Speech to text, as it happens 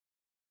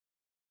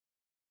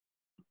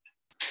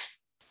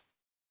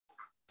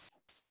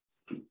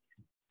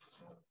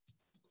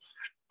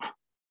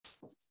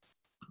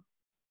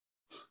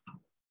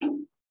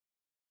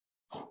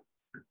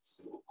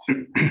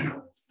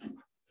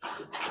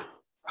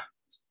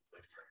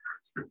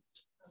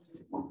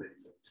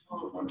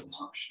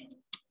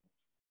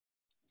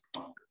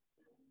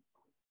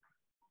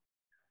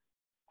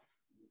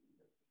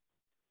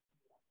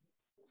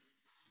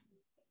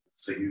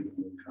So you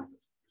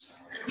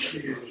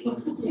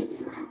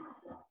Yes.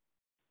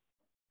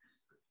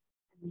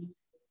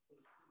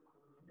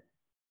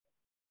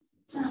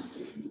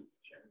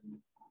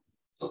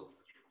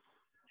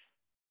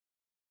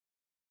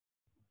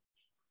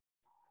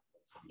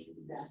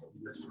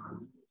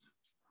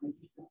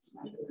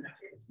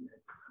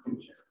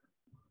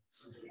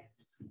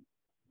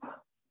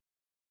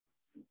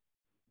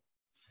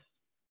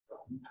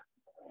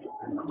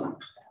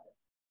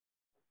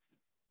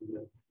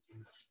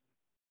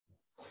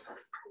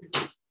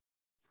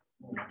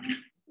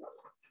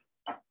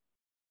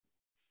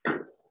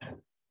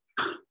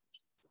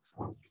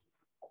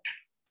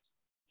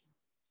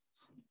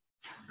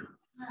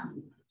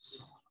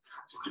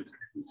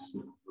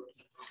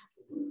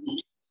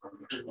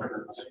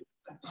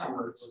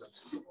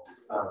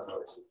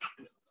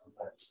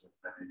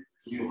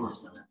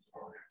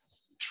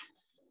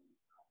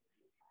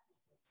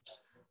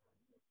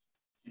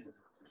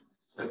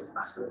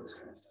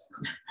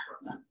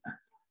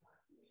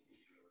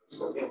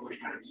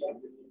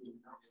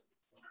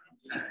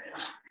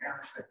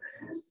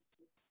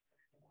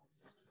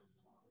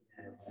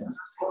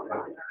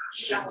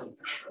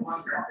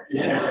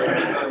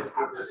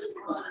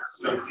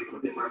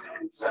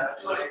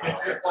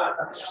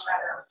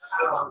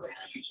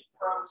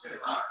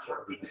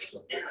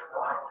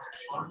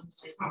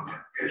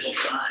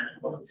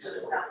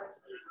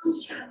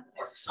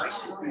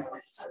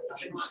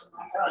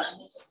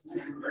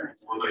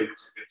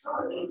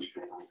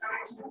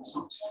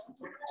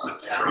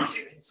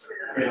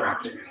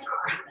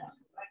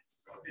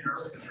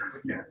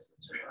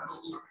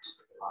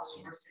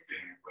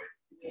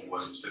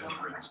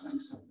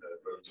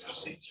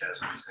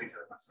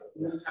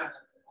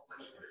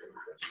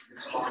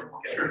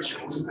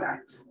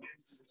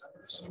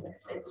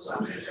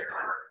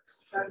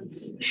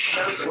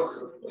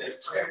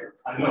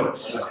 I know.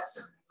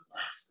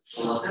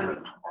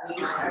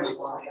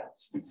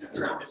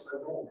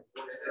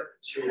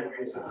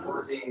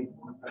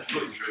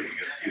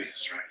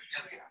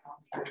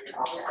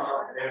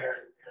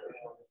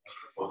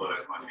 Although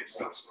it might be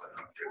stuff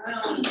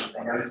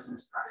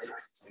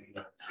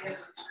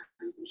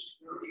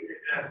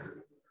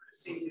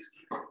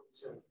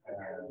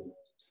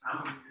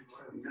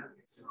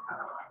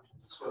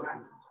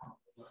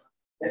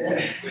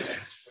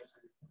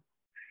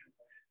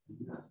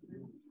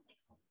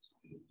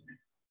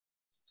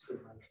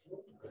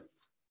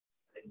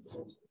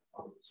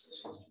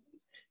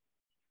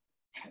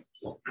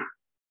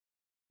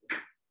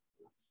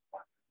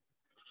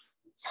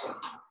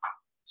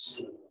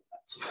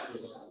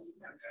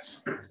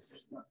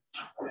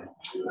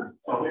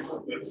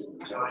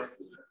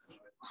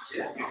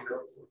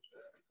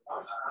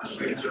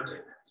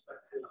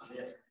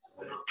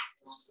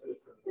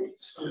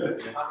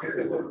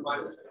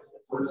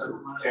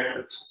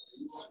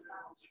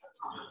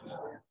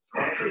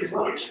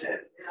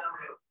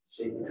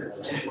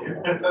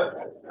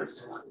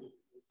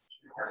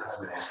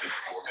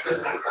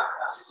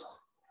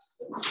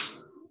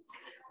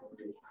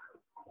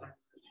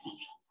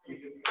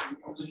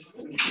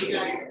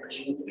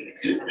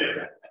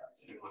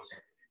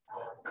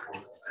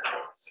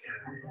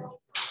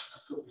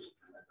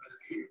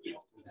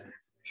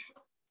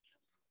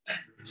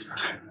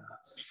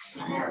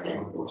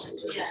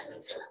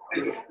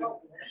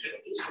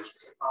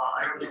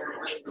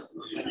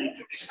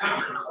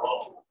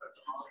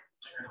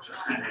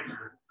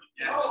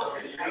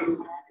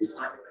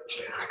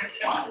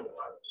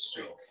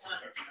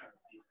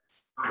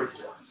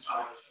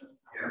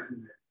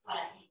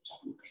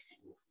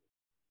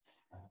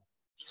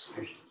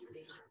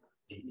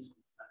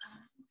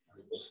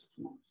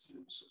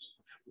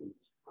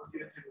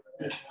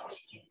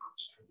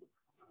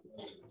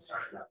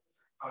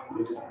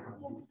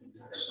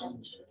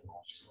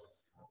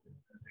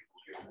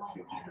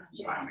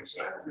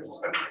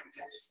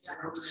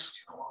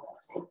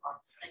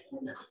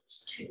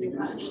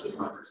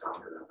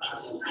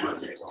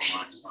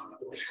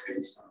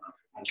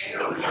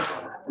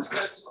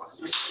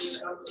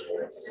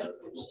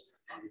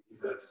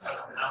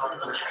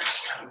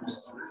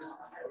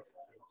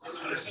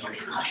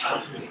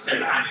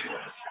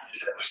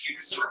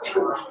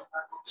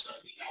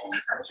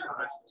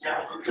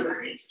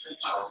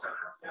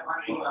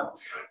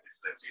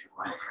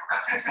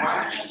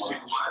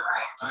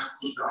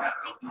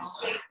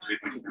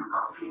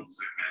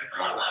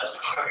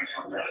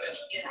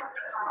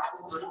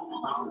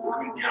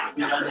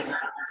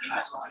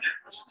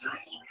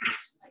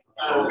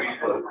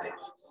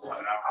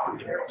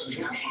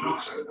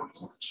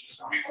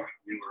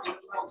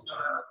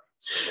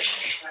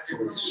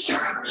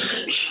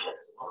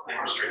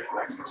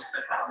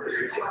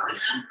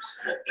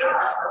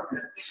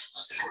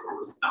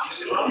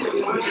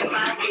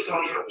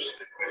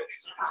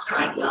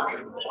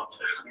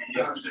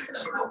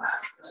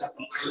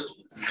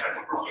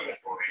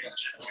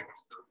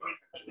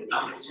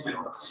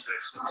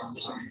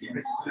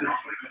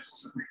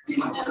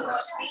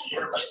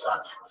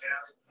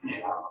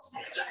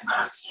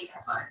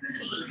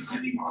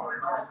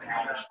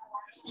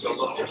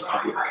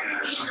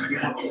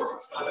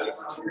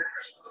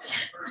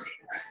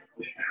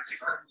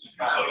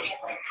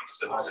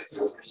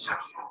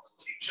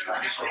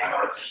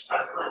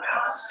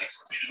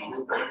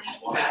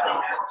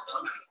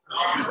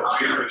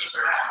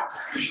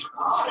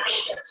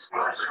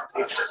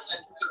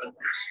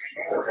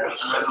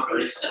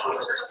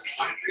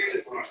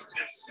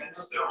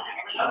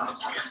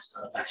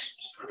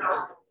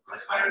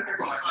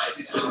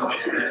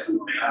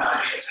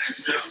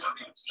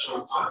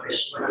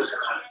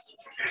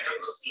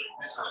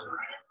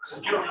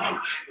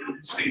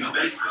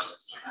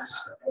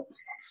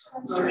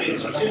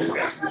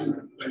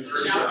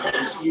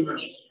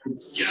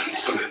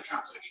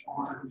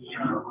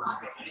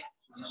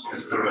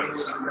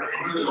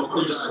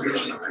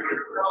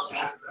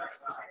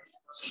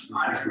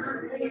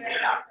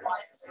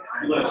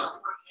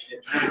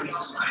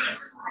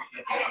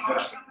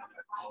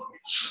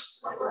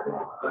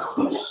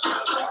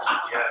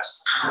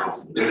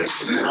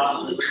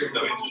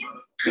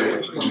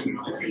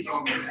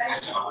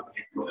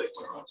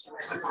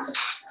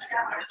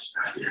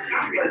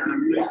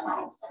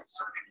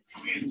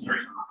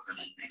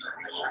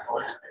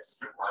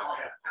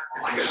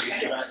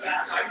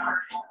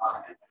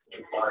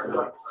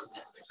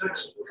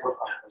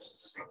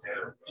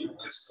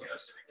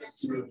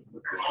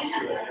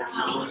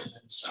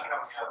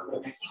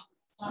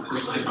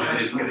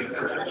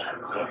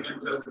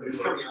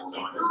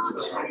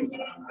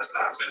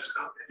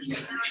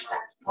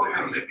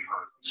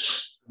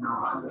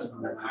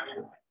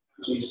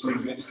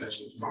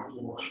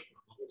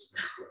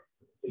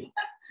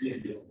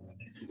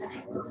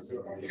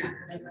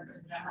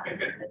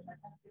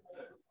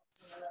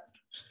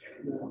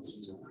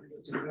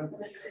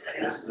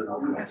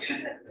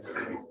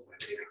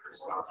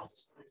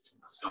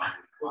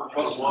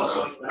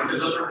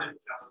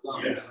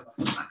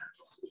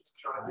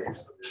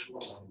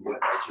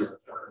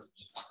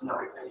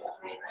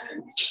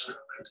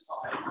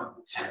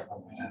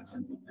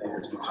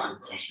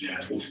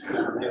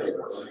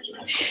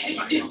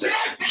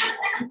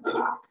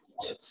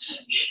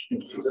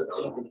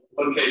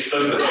Okay, so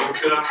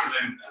good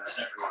afternoon,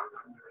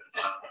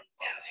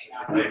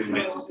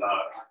 everyone.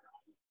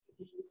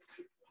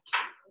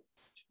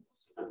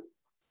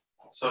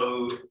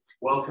 So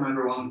welcome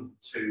everyone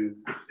to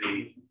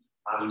the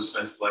Adam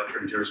Smith Lecture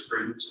in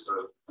Jurisprudence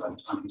for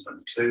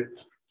 2022.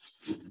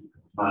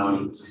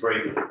 It's a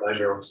great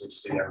pleasure obviously to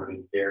see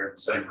everybody here in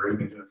the same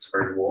room, even if it's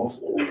very warm.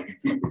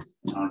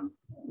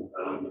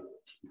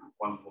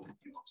 Wonderful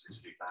obviously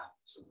to be back.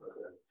 So,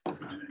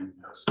 in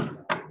person.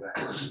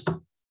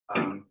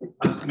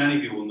 As many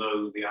of you will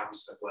know, the Adam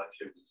Smith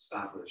Lecture was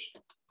established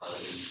in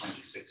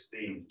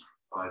 2016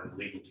 by the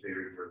legal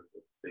theory group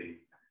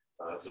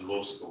at the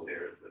law school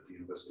here at the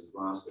University of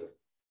Glasgow,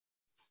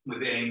 with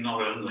the aim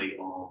not only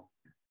of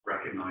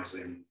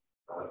recognising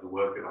the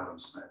work of Adam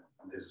Smith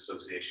and his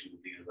association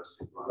with the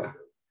University of Glasgow,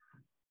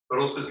 but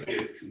also to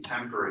give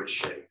contemporary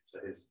shape to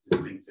his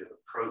distinctive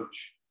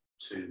approach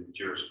to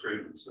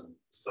jurisprudence and the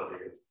study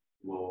of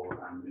law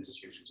and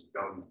institutions of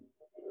government.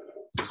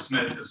 So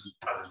Smith, as is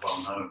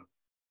well known,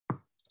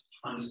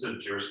 understood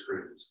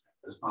jurisprudence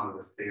as part of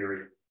a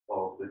theory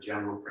of the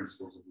general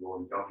principles of law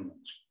and government.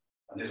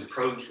 And his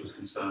approach was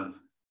concerned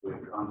with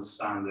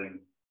understanding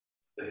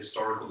the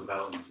historical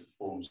development of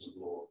forms of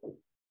law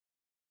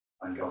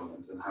and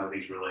government and how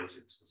these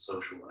related to the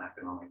social and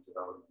economic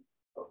development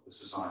of the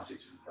society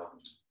to the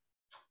government.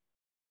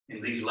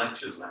 In these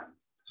lectures then,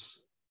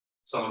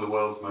 some of the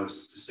world's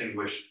most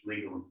distinguished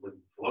legal and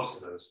political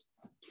philosophers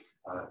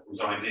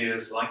whose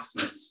ideas, like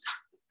Smith's,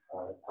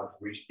 have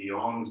reached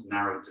beyond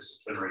narrow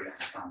disciplinary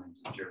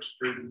understandings of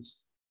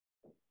jurisprudence.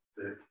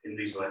 In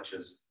these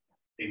lectures,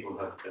 people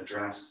have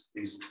addressed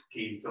these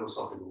key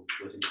philosophical,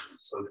 political, and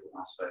social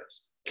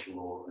aspects of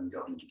law and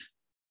government.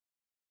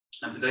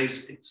 And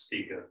today's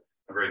speaker,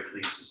 I'm very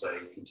pleased to say,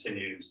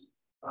 continues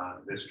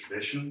this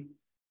tradition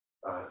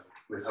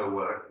with her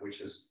work,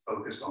 which is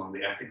focused on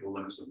the ethical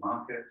limits of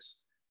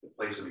markets, the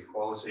place of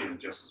equality in a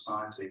just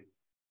society,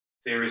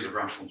 theories of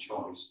rational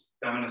choice,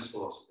 feminist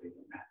philosophy,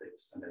 and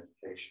ethics and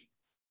education.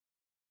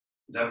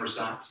 Debra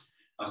Satz,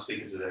 our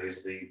speaker today,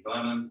 is the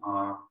Vernon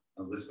R.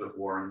 and Elizabeth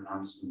Warren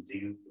Anderson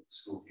Dean of the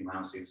School of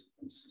Humanities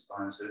and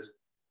Sciences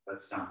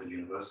at Stanford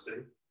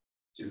University.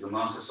 She's the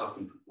Martha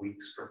Sutton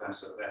Weeks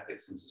Professor of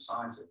Ethics in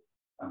Society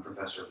and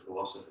Professor of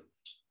Philosophy.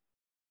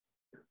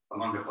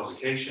 Among her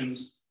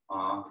publications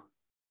are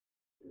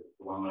the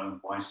well-known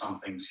Why Some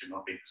Things Should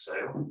Not Be for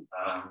Sale,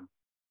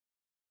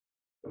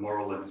 The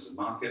Moral Limits of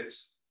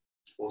Markets,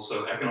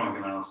 also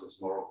Economic Analysis,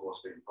 Moral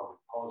Philosophy and Public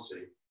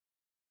Policy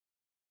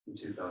in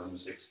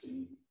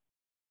 2016.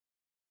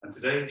 And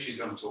today she's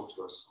going to talk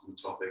to us on the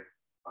topic,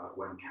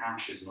 When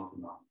Cash is Not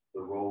Enough,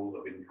 the Role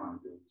of In-Kind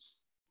Goods.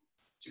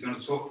 She's going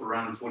to talk for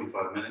around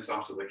 45 minutes,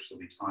 after which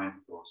there'll be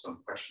time for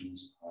some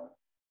questions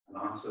and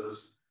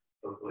answers,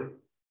 hopefully.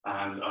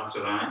 And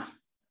after that,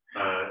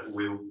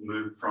 we'll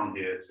move from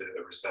here to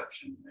a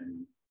reception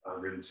in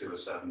room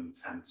 207,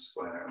 10th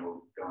Square, and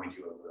we'll go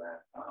into over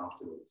there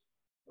afterwards.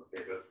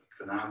 Okay, but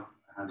for now,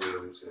 I'll hand you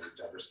over to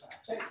Debra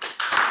Satz. Thanks.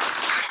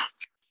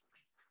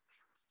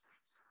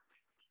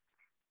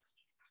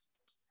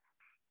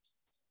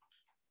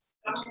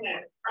 I'm going to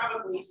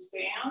probably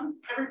stand.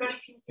 Everybody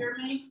can hear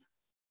me?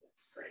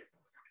 That's great.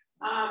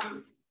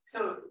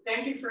 So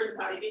thank you for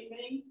inviting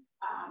me.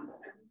 I'm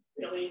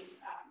really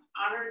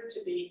honored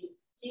to be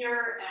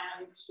here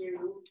and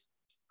to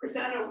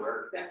present a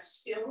work that's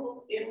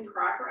still in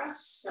progress.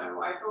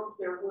 So I hope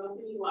there will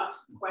be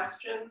lots of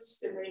questions.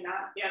 There may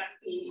not yet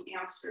be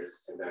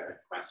answers to the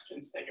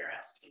questions that you're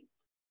asking.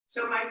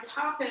 So my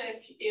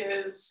topic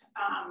is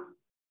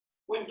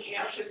when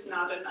cash is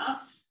not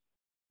enough,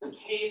 the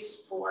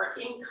case for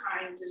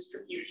in-kind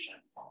distribution.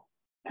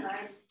 And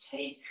I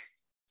take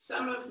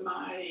some of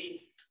my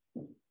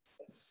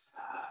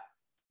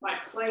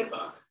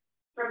playbook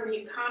from the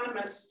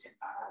economist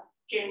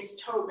James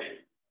Tobin,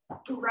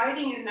 who,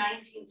 writing in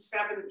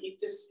 1970,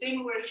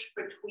 distinguished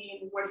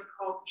between what he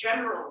called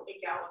general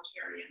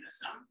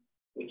egalitarianism,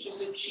 which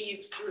is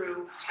achieved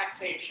through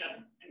taxation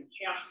and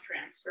cash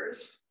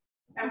transfers,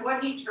 and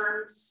what he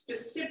termed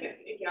specific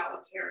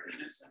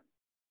egalitarianism,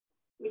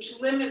 which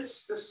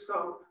limits the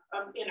scope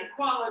of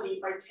inequality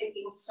by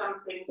taking some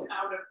things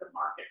out of the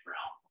market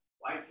realm,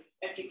 like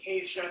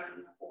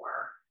education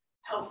or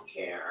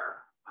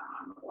healthcare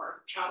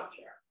or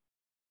childcare.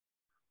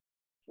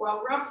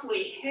 Well,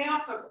 roughly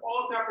half of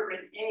all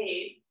government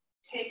aid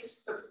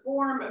takes the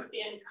form of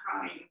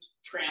in-kind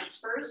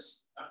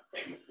transfers of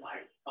things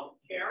like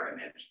healthcare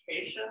and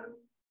education,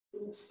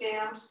 food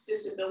stamps,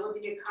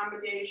 disability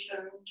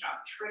accommodation,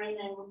 job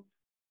training.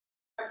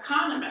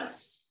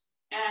 Economists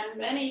and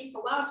many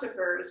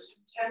philosophers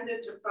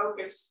tended to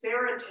focus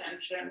their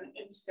attention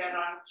instead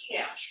on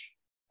cash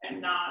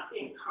and not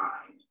in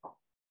kind.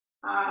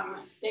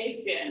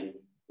 They've been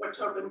what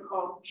Tobin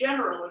called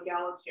general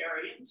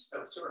egalitarians,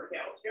 those who are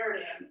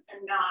egalitarian,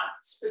 and not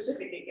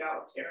specific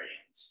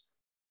egalitarians.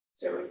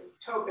 So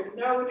Tobin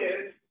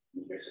noted,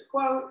 and here's a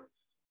quote,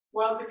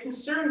 while the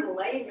concerned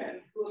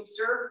laymen who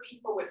observe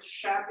people with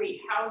shabby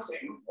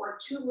housing or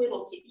too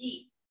little to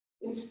eat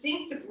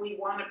instinctively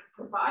want to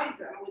provide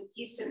them with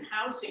decent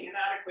housing and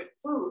adequate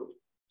food,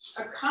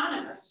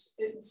 economists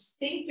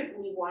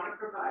instinctively want to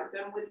provide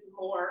them with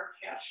more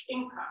cash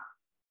income.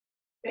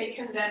 They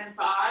can then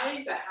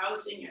buy the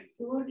housing and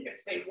food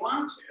if they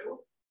want to,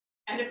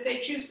 and if they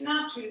choose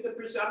not to, the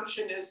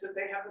presumption is that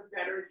they have a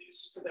better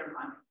use for their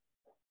money.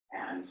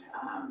 And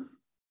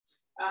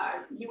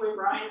Ewing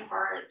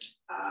Reinhardt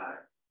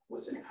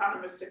was an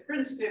economist at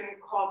Princeton,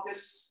 called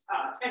this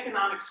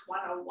economics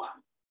 101,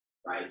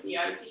 right? The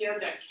idea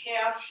that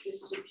cash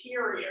is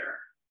superior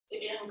to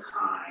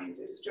in-kind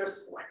is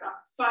just like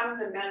a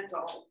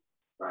fundamental,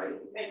 right?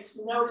 It makes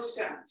no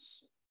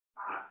sense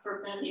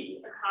for many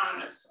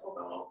economists,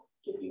 although I'll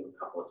give you a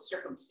couple of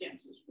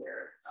circumstances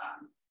where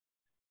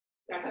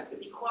that has to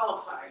be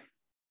qualified.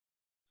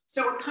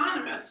 So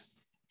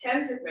economists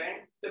tend to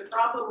think the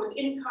problem with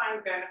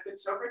in-kind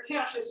benefits over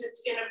cash is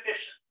it's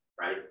inefficient,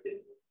 right?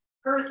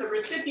 The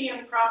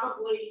recipient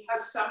probably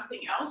has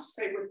something else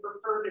they would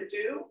prefer to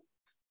do.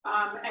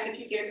 And if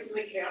you gave them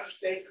the cash,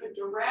 they could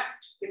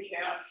direct the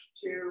cash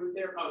to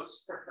their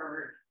most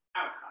preferred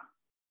outcome.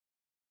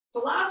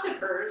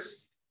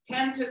 Philosophers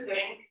tend to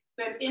think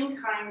that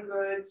in-kind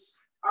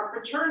goods are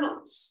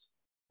paternalist.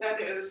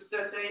 That is,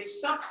 that they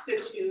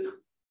substitute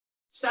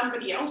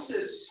somebody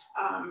else's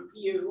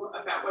view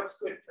about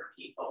what's good for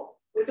people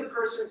with the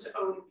person's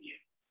own view,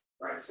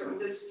 right? So in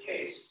this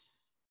case,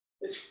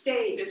 the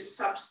state is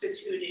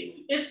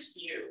substituting its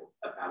view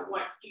about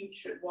what you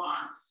should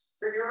want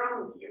for your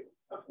own view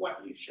of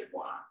what you should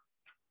want.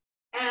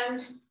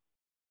 And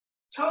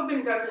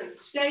Tobin doesn't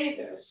say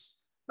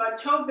this, but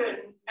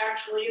Tobin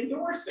actually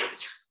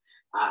endorses,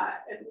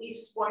 at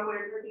least one way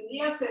of reading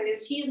the essay,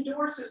 is he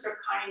endorses a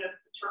kind of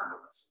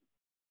paternalism,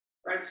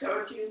 right? So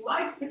if you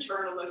like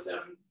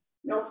paternalism,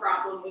 no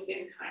problem with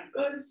in-kind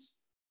goods.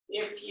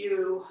 If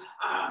you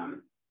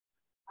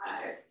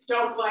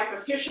don't like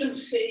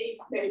efficiency,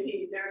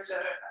 maybe there's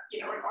an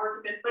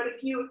argument, but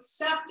if you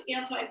accept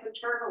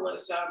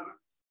anti-paternalism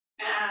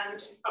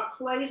and a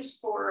place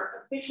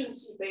for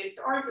efficiency-based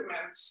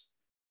arguments,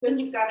 then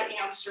you've got to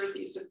answer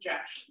these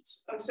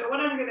objections. And so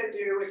what I'm going to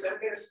do is I'm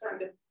going to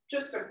spend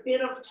just a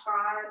bit of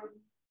time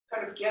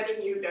kind of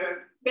getting you to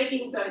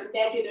making the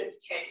negative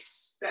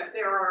case that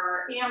there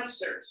are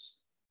answers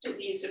to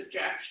these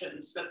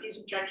objections, that these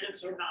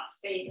objections are not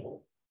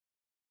fatal.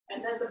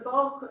 And then the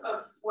bulk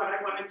of what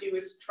I want to do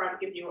is try to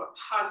give you a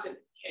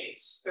positive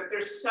case, that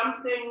there's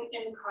something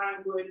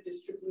in-kind good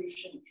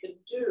distribution can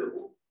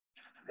do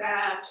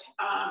that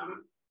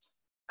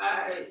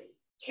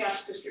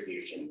cash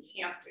distribution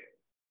can't do.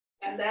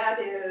 And that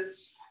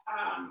is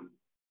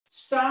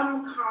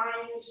some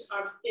kinds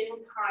of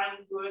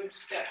in-kind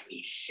goods that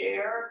we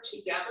share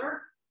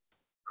together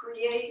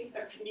create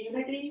a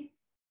community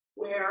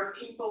where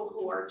people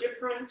who are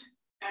different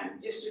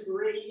and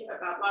disagree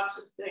about lots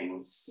of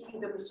things see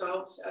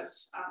themselves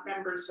as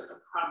members of a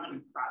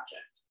common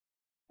project.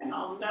 And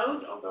I'll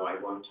note, although I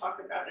won't talk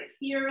about it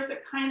here, the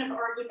kind of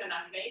argument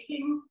I'm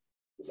making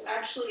is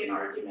actually an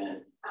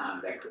argument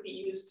that could be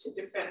used to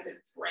defend a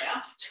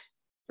draft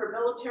for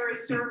military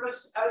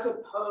service as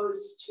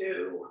opposed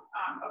to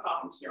a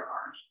volunteer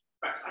army.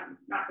 But I'm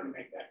not going to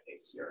make that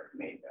case here. I've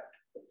made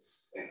that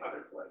case in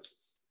other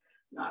places.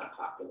 Not a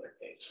popular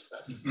case,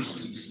 but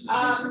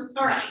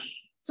all right.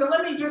 So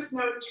let me just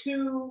note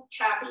two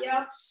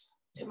caveats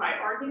to my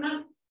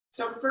argument.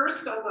 So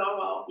first, although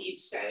I'll be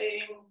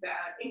saying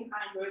that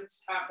in-kind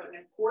goods have an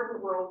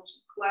important role to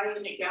play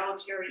in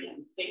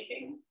egalitarian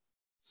thinking,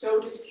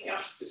 so does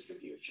cash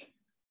distribution.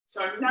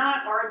 So I'm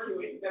not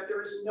arguing that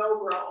there is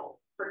no role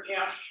for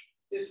cash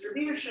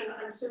distribution.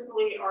 I'm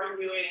simply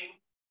arguing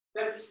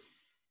that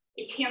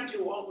it can't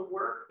do all the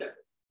work that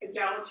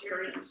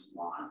egalitarians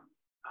want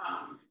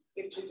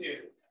it to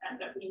do, and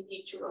that we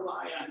need to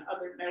rely on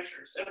other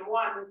measures. And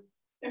one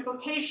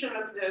implication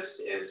of this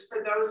is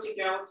for those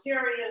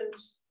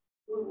egalitarians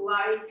who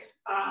like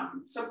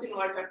something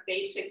like a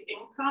basic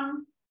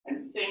income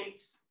and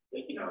thinks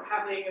that, you know,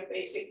 having a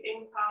basic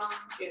income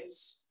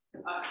is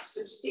a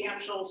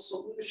substantial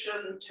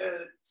solution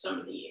to some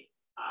of the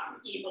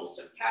evils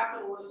of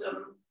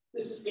capitalism.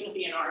 This is going to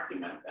be an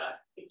argument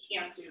that it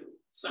can't do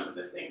some of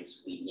the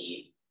things we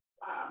need,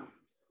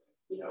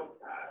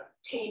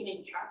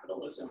 taming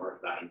capitalism or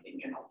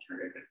finding an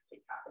alternative to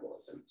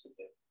capitalism to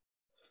do.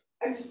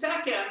 And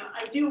second,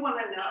 I do want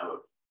to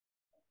note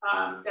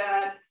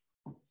that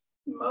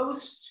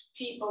most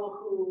people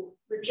who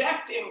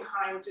reject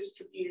in-kind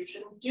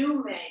distribution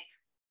do make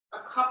a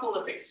couple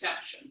of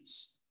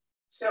exceptions.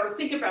 So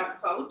think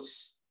about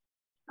votes.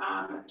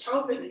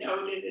 Tobin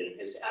noted in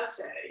his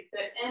essay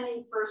that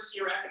any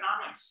first-year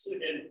economics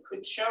student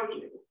could show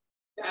you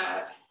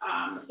that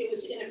it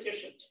was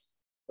inefficient,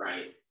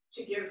 right,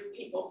 to give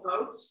people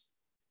votes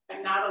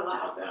and not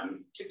allow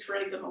them to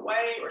trade them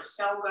away or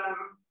sell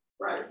them,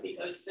 right,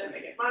 because then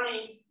they get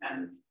money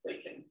and they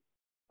can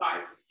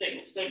buy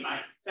things they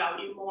might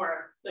value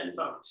more than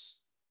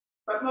votes.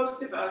 But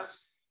most of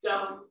us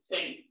don't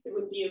think it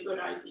would be a good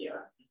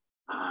idea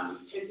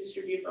to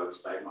distribute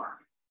votes by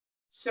market.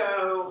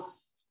 So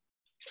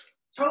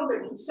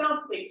Tobin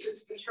himself thinks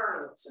it's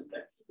paternalism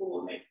that people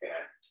will make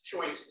bad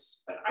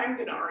choices. But I'm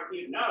going to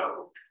argue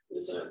no,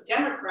 there's a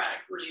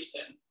democratic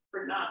reason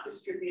for not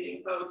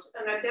distributing votes,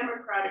 and that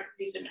democratic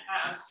reason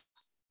has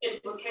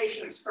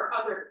implications for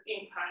other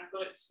in-kind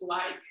goods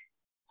like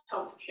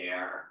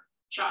healthcare,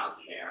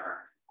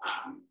 childcare,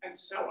 and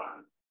so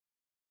on.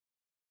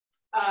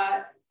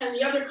 And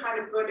the other kind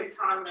of good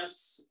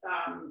economists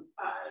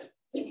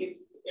think it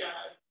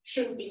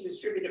shouldn't be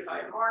distributed by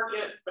a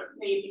market, but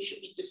maybe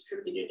should be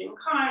distributed in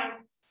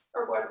kind,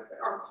 or what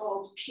are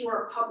called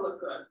pure public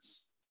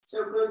goods.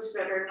 So goods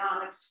that are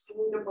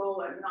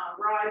non-excludable and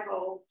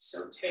non-rival.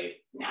 So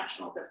take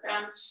national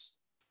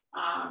defense.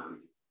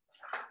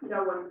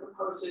 No one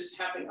proposes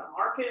having a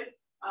market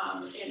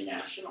in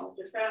national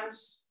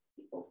defense.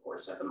 People, of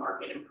course, have a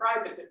market in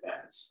private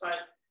defense,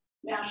 but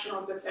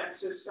national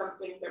defense is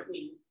something that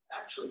we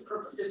actually,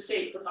 the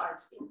state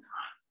provides in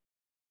kind.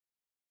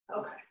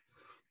 Okay,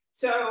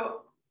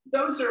 so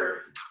those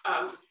are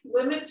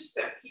limits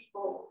that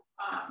people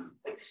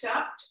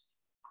accept,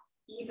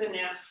 even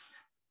if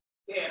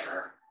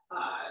they're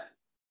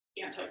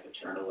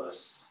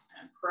anti-paternalists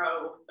and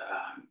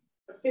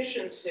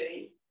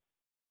pro-efficiency.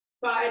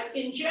 But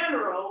in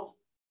general,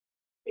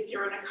 if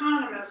you're an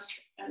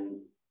economist,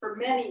 and for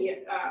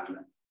many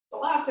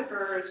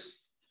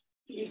philosophers,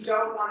 you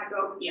don't want to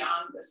go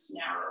beyond this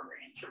narrow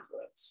range of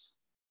goods.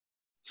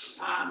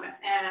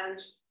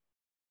 And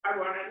I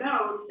want to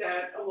note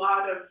that a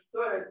lot of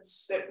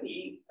goods that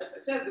we, as I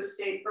said, the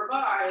state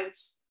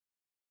provides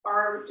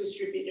are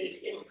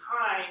distributed in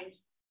kind,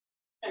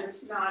 and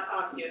it's not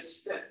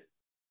obvious that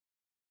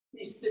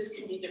this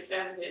can be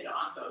defended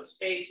on those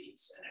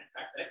bases. And in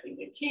fact, I think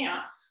it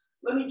can't.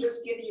 Let me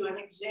just give you an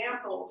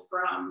example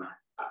from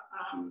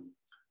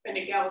an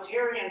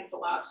egalitarian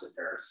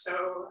philosopher.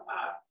 So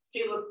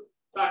Philip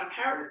von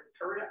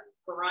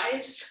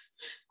Parijs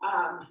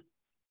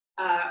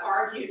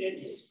argued in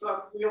his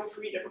book, Real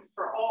Freedom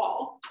for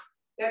All,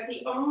 that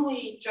the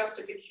only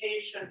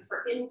justification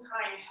for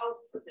in-kind health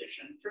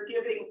provision, for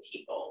giving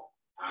people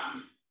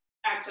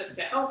access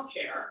to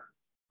healthcare,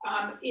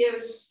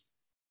 is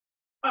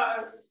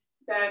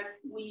that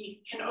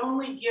we can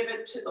only give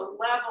it to the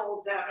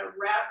level that a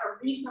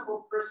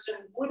reasonable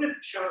person would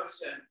have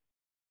chosen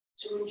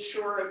to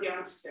insure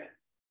against it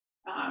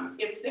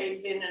if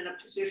they'd been in a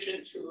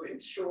position to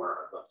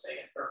insure, let's say,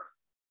 at birth.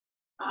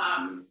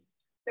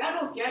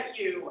 That'll get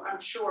you, I'm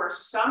sure,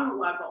 some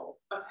level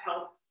of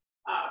health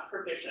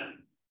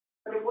provision,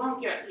 but it won't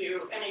get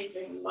you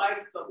anything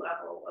like the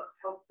level of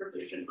health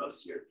provision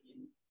most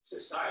European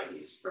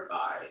societies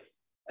provide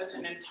as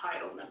an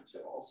entitlement to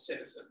all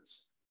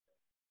citizens.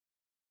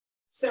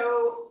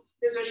 So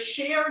there's a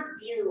shared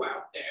view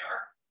out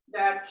there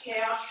that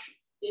cash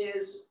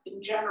is,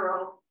 in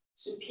general,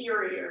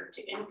 superior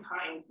to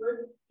in-kind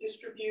good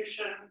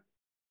distribution.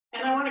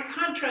 And I want to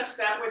contrast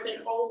that with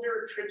an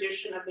older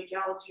tradition of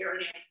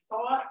egalitarian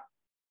thought.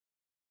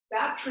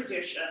 That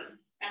tradition,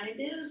 and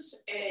it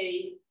is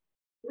a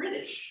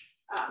British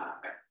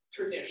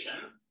tradition,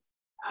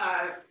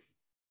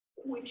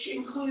 which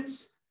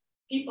includes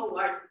people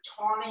like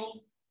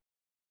Tawney,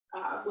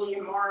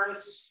 William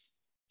Morris,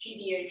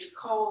 G.D.H.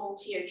 Cole,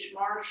 T.H.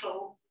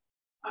 Marshall.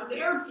 On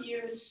their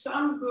views,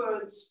 some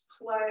goods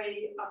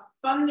play a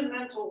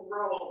fundamental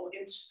role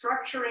in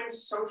structuring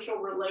social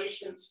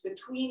relations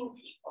between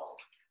people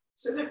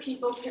so that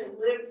people can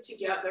live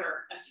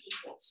together as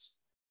equals.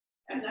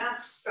 And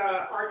that's the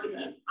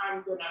argument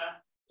I'm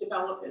gonna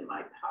develop in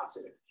my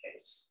positive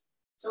case.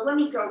 So let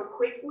me go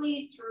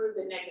quickly through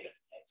the negative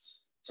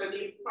case. So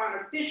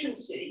on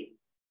efficiency,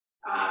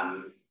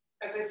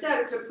 as I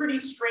said, it's a pretty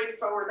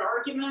straightforward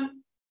argument,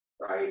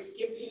 right?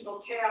 Give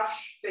people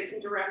cash, they can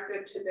direct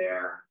it to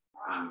their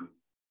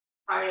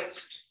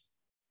highest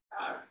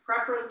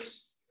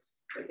preference,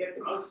 they get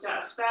the most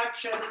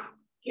satisfaction,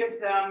 give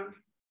them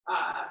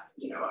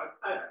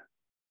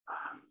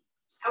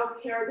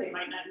healthcare, they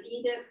might not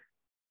need it,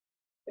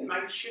 they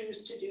might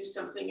choose to do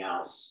something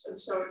else, and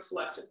so it's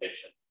less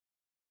efficient.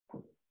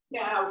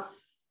 Now,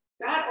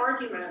 that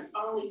argument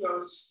only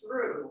goes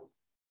through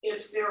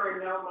if there are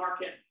no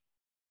market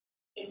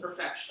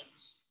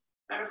imperfections.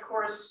 And of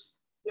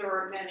course, there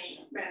are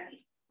many,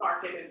 many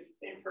market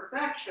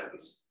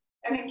imperfections.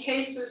 And in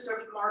cases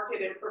of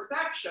market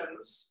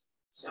imperfections,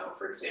 so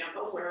for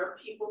example, where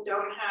people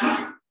don't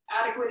have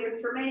adequate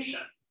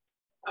information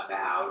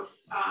about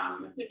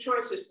the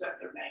choices that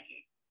they're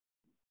making,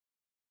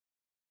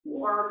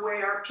 or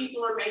where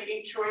people are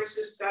making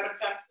choices that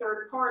affect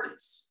third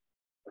parties,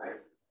 right?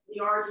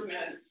 The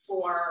argument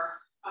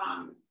for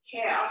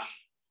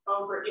cash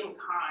over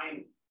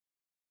in-kind,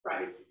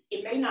 right?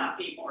 It may not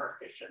be more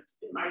efficient.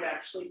 It might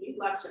actually be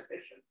less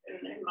efficient. And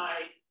in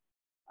my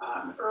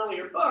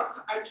earlier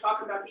book, I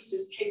talk about these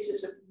as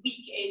cases of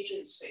weak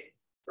agency,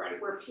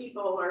 right? Where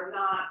people are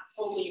not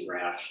fully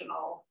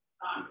rational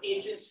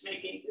agents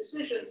making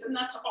decisions. And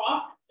that's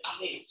often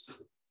the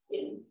case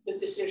in the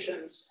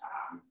decisions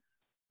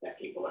that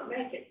people are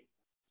making.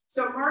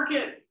 So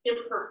market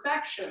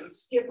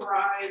imperfections give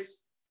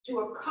rise to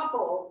a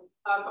couple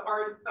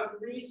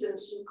of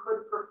reasons you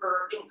could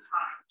prefer in-kind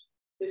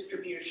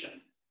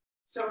distribution.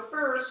 So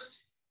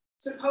first,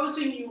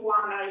 supposing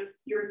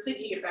you're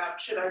thinking about,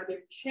 should I give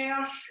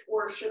cash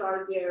or should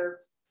I give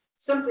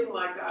something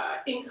like an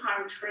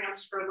in-kind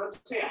transfer,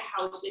 let's say a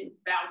housing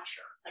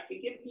voucher. I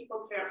could give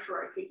people cash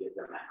or I could give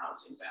them a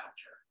housing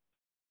voucher.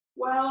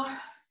 Well,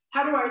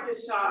 how do I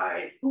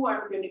decide who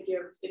I'm going to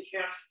give the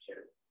cash to?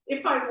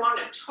 If I want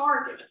to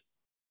target,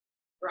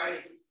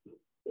 right,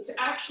 it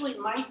actually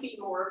might be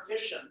more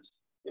efficient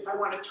if I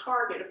want to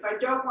target. If I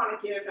don't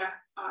want to give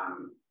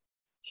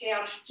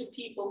cash to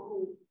people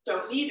who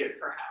don't need it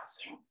for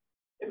housing,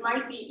 it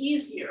might be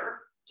easier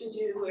to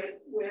do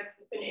it with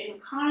an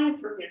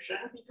in-kind provision,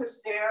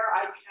 because there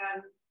I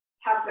can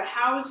have the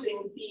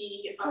housing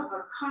be of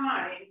a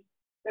kind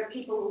that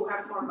people who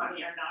have more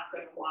money are not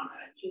going to want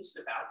to use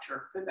the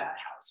voucher for that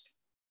housing.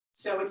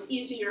 So it's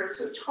easier.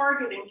 So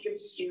targeting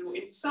gives you,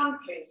 in some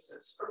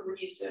cases, a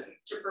reason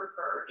to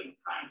prefer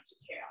in-kind to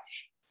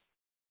cash.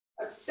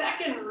 A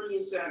second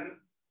reason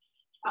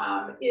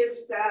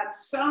is that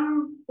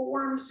some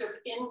forms of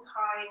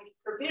in-kind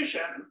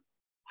provision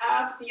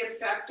have the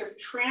effect of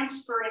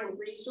transferring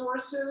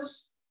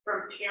resources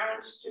from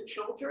parents to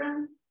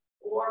children,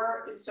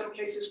 or in some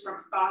cases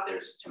from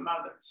fathers to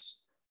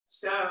mothers.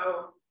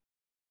 So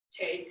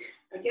take,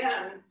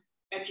 again,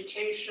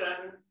 education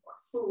or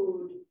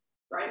food,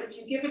 right? If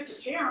you give it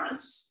to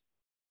parents,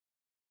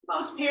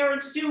 most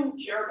parents do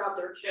care about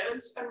their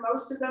kids, and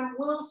most of them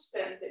will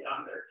spend it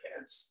on their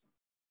kids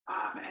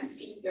and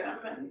feed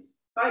them,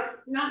 but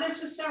not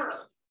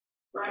necessarily,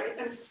 right?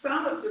 And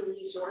some of the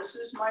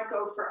resources might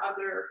go for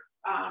other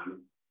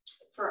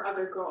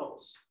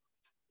goals.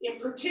 In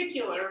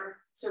particular,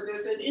 so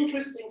there's an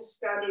interesting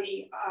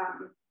study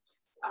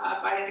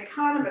by an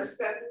economist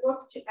that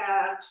looked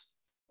at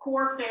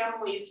poor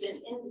families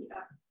in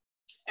India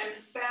and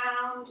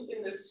found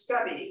in the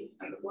study,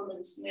 and the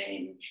woman's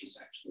name, she's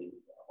actually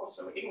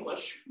also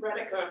English,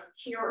 Radhika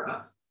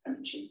Kira,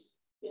 and she's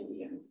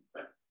Indian,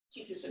 but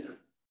teaches in a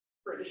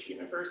British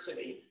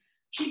university.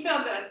 She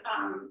found that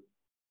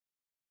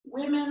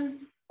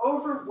women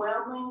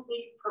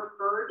overwhelmingly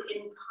preferred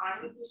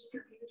in-kind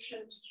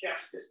distribution to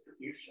cash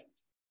distribution,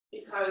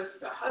 because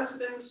the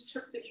husbands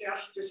took the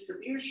cash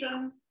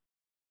distribution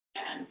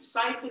and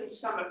siphoned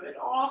some of it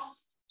off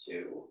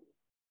to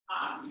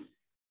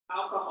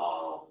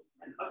alcohol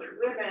and other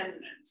women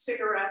and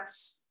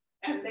cigarettes,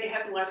 and they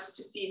had less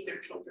to feed their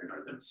children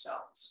or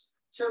themselves.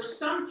 So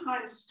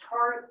sometimes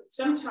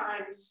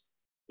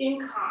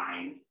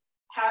in-kind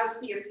has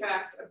the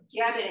effect of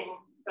getting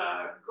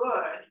the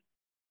good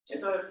to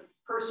the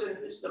person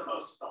who's the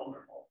most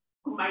vulnerable,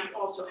 who might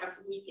also have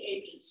weak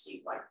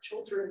agency, like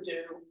children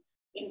do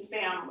in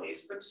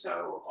families, but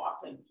so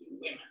often do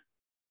women.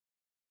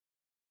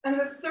 And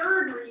the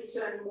third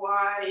reason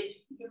why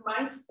you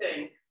might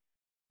think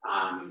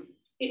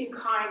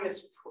in-kind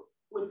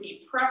would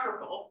be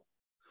preferable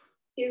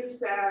is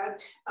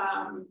that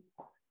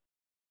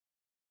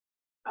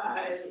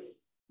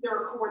there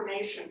are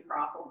coordination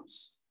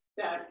problems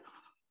that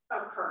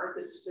occur.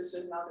 This is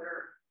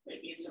another,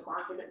 maybe it's a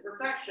market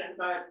imperfection,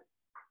 but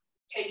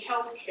take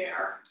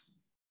healthcare.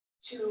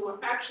 To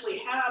actually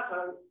have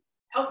a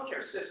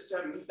healthcare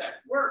system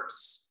that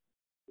works,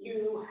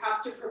 you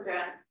have to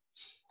prevent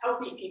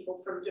healthy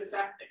people from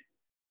defecting,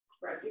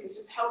 right? Because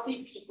if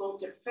healthy people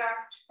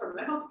defect from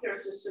the healthcare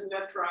system,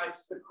 that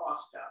drives the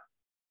cost up.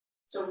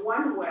 So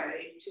one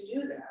way to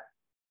do that,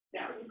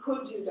 now you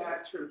could do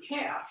that through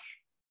cash,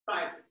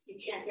 but you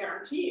can't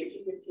guarantee if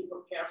you give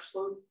people cash,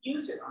 they'll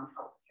use it on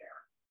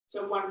healthcare.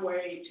 So one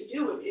way to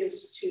do it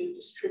is to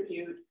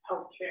distribute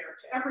healthcare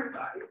to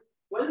everybody,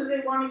 whether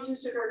they want to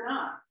use it or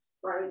not,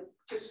 right?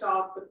 To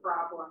solve the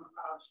problem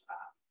of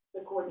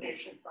the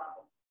coordination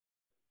problem.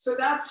 So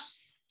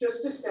that's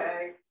just to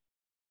say,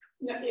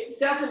 it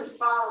doesn't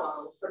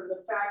follow from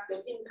the fact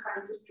that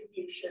in-kind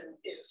distribution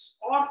is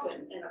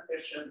often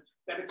inefficient,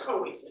 that it's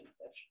always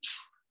inefficient.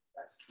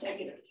 That's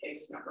negative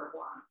case number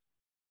one.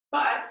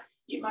 But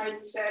you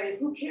might say,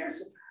 who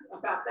cares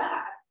about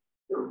that?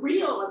 The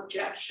real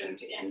objection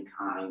to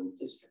in-kind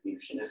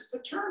distribution is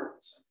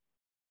paternalism,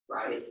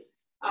 right?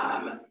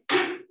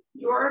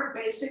 You're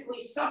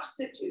basically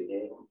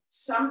substituting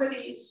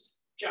somebody's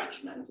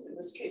judgment, in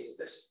this case,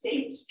 the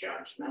state's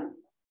judgment,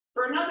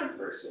 for another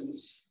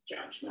person's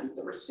judgment,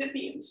 the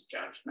recipient's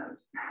judgment,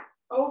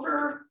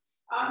 over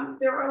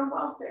their own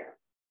welfare.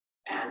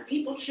 And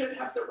people should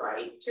have the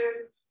right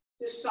to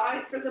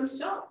decide for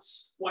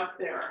themselves what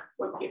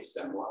gives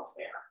them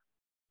welfare.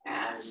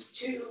 And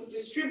to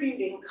distribute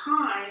in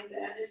kind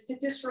is to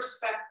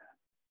disrespect them,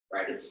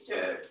 right? It's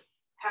to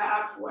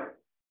have what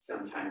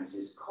sometimes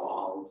is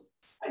called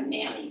a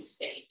nanny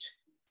state,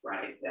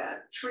 right?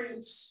 That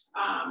treats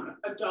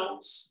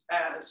adults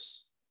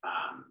as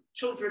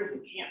children who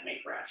can't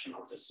make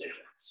rational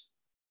decisions.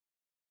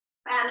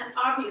 And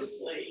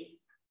obviously,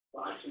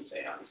 well, I shouldn't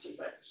say obviously,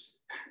 but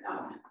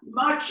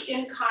much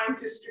in-kind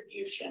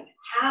distribution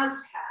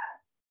has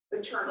had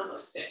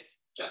paternalistic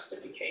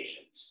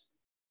justifications.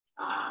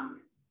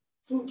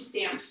 Food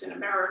stamps in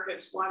America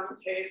is one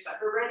case.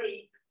 I've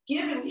already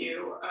given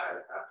you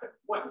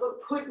what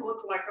could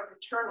look like a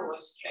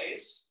paternalist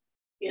case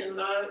in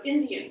the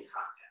Indian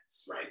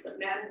context, right? The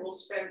men will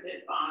spend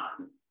it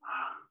on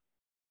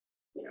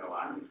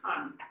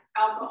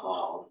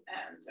alcohol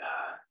and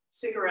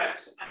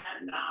cigarettes,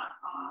 and not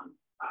on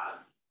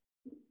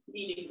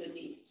meeting the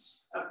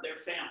needs of their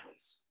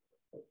families.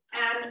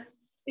 And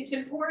it's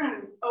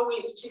important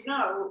always to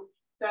know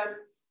that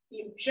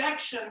the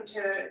objection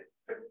to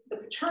the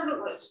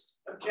paternalist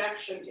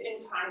objection to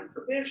in-kind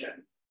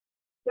provision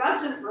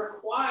doesn't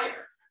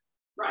require,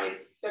 right,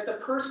 that the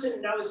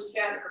person knows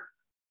better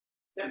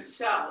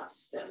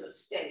themselves than the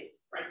state,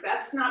 right?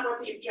 That's not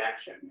what the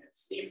objection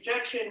is. The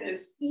objection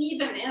is,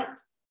 even if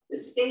the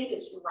state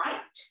is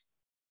right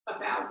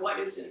about what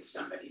is in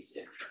somebody's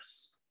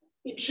interests,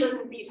 it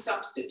shouldn't be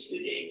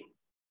substituting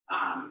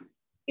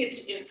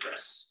its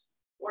interests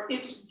or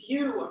its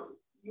view of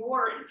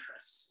your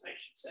interests, I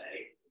should say.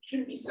 It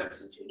shouldn't be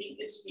substituting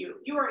its view of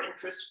your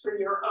interests for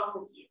your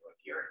own view of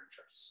your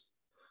interests.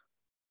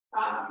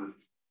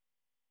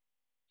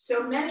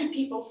 So many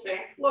people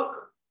think,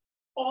 look,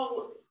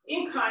 all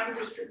in-kind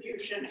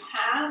distribution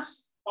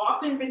has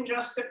often been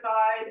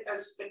justified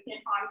as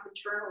on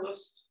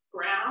paternalist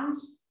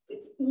grounds.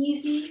 It's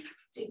easy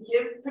to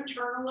give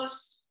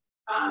paternalist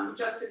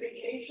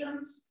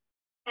justifications.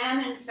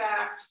 And in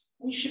fact,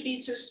 we should be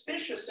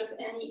suspicious of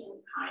any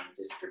in-kind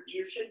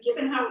distribution,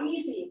 given how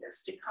easy it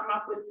is to come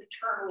up with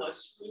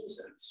paternalist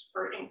reasons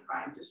for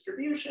in-kind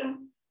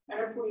distribution. And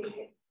if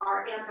we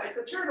are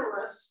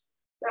anti-paternalists,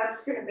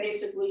 that's going to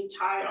basically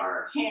tie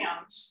our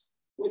hands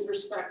with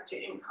respect to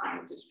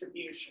in-kind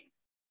distribution.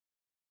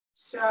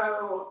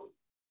 So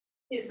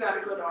is that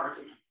a good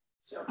argument?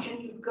 So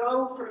can you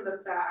go from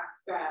the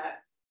fact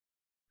that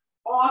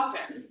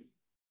often,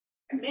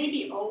 and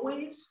maybe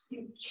always,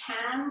 you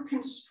can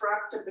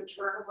construct a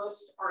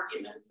paternalist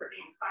argument for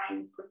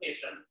in-kind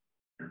provision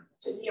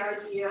to the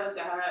idea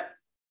that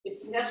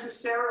it's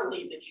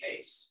necessarily the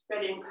case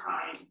that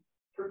in-kind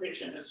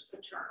provision is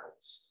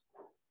paternalist?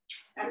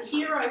 And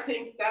here, I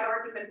think that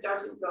argument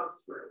doesn't go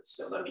through.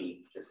 So let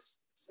me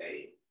just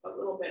say a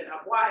little bit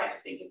about why I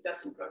think it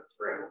doesn't go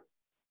through.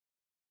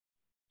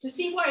 To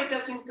see why it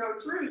doesn't go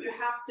through, you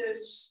have to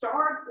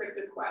start with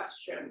the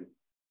question,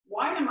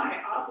 why am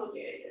I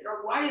obligated,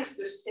 or why is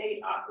the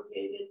state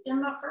obligated in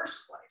the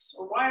first place?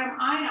 Or why am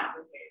I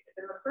obligated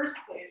in the first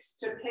place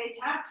to pay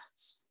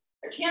taxes?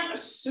 I can't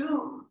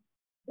assume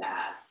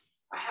that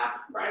I have,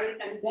 right,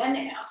 and then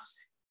ask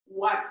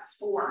what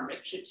form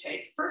it should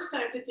take. First, I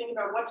have to think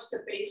about what's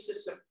the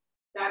basis of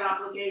that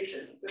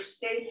obligation the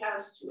state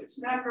has to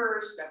its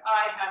members, that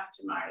I have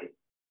to my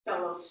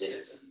fellow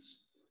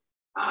citizens.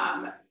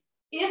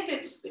 If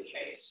it's the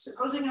case,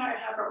 supposing I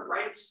have a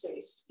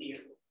rights-based view,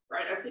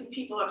 right? I think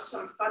people have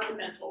some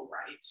fundamental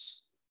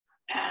rights,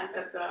 and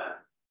that the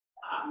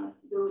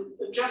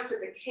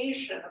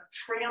justification of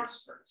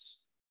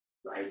transfers,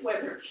 right,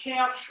 whether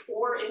cash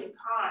or in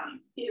kind,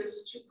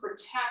 is to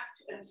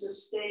protect and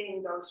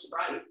sustain those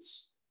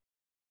rights.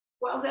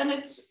 Well, then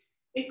it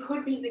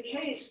could be the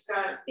case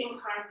that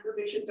in-kind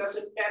provision does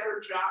a better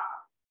job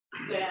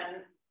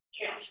than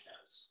cash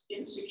does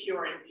in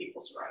securing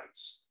people's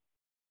rights.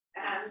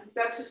 And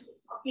that's,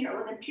 you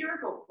know, an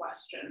empirical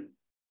question.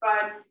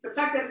 But the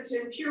fact that it's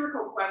an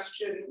empirical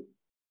question,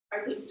 I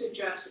think,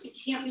 suggests it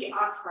can't be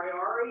a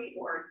priori,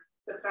 or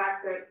the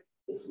fact that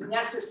it's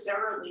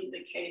necessarily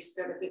the case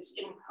that if it's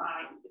in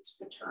kind,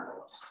 it's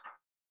paternalist.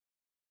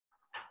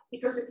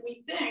 Because if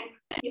we think,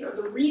 you know,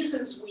 the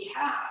reasons we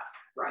have,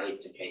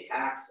 right, to pay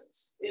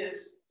taxes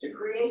is to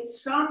create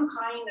some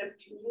kind of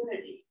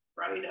community,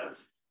 right,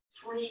 of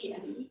free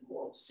and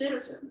equal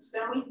citizens,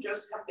 then we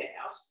just have to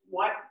ask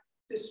what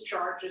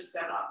discharges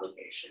that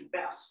obligation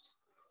best.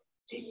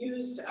 To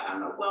use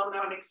a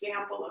well-known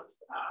example of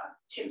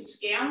Tim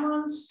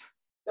Scanlon's,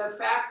 the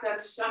fact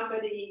that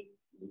somebody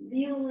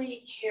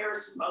really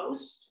cares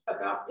most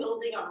about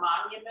building a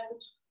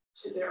monument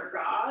to their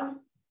God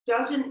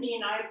doesn't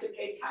mean I have to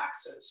pay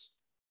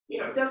taxes. You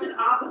know, it doesn't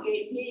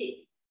obligate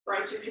me,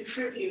 right, to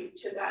contribute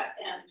to that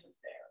end of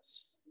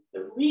theirs.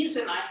 The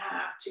reason I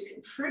have to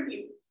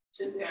contribute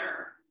to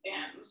their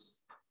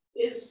ends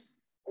is,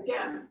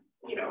 again,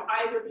 you know,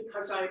 either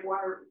because I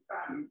want to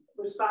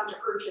respond to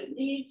urgent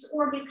needs,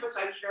 or because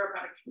I care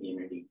about a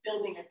community,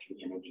 building a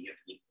community of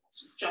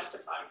equals,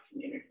 justified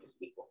community of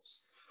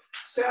equals.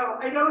 So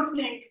I don't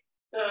think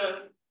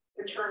the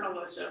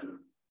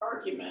paternalism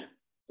argument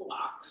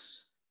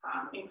blocks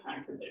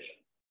in-kind provision.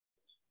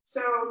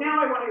 So now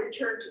I want to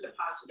return to the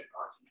positive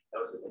argument.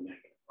 Those are the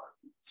negative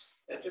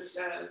arguments. That just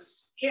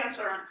says hands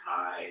are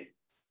untied.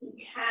 You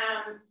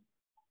can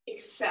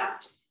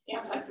accept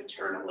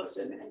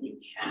anti-paternalism, and you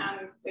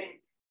can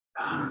think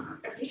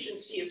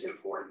efficiency is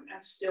important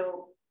and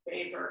still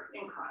favor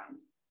in-kind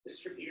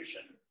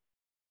distribution.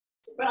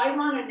 But I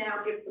want to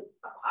now give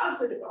a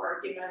positive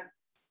argument,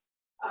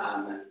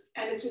 and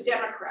it's a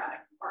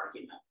democratic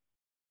argument.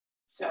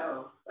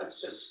 So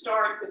let's just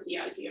start with the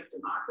idea of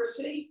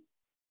democracy.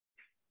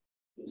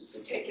 Used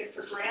to take it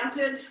for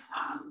granted,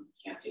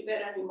 can't do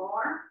that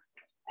anymore.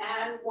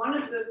 And one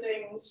of the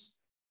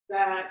things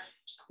that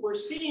we're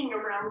seeing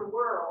around the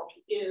world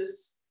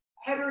is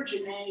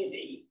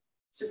heterogeneity.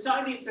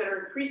 Societies that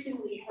are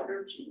increasingly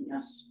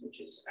heterogeneous, which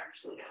is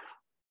actually,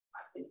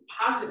 I think,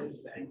 a positive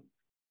thing,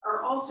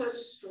 are also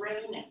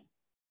straining,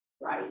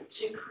 right,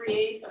 to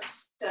create a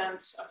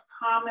sense of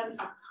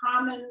a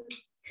common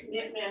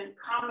commitment,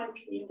 common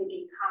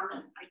community,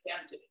 common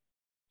identity.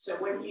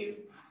 So when you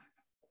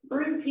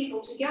bring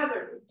people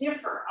together who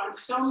differ on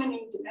so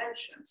many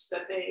dimensions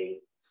that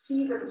they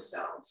see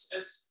themselves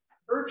as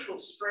virtual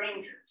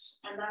strangers,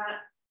 and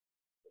that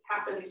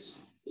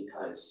happens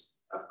because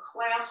of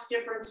class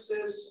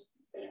differences,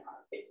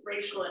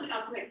 racial and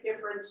ethnic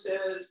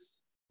differences,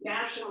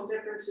 national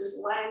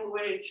differences,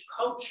 language,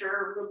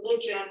 culture,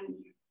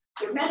 religion.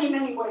 There are many,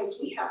 many ways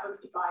we have of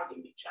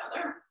dividing each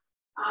other.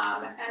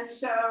 And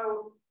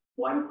so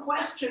one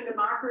question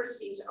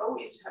democracies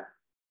always have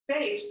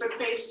faced, but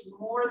face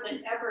more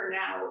than ever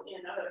now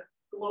in a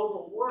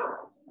global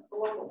world, in a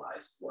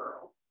globalized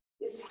world,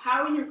 is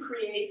how you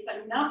create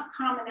enough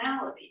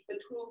commonality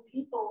between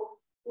people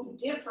who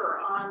differ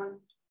on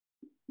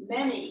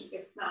many,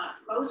 if not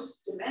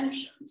most,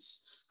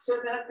 dimensions, so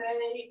that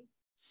they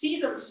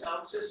see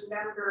themselves as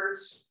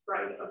members,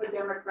 right, of a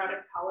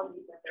democratic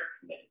polity that they're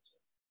committed to.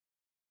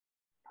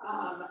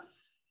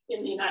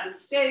 In the United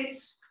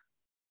States,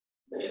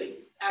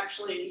 they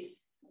actually,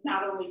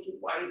 not only do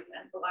white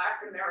and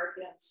Black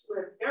Americans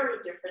live very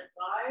different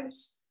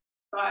lives,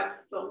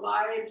 but the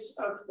lives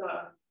of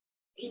the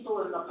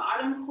people in the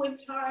bottom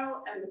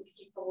quintile and the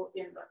people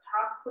in the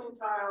top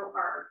quintile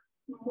are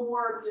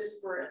more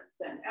disparate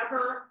than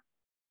ever.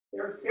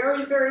 There are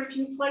very, very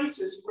few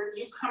places where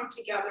you come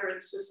together in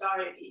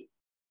society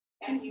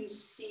and you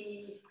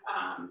see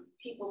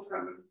people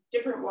from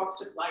different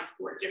walks of life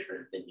who are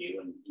different than you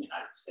in the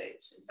United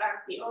States. In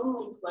fact, the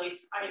only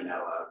place I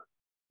know of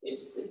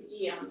is the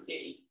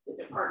DMV, the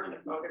Department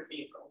of Motor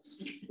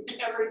Vehicles, which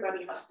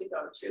everybody has to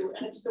go to.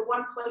 And it's the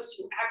one place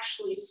you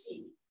actually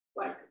see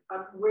like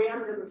a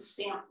random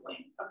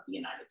sampling of the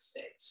United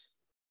States.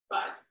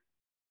 But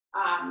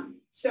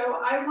so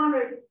I want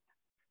to,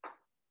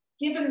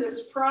 given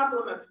this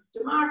problem of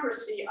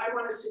democracy, I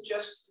want to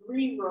suggest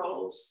 3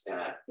 roles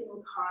that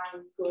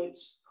in-kind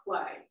goods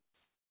play: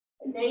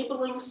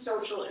 enabling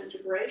social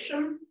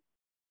integration,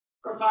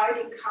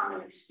 providing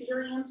common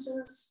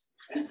experiences,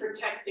 and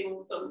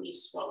protecting the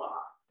least well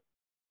off.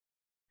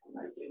 Am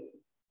I doing?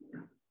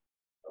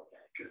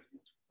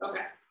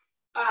 Okay.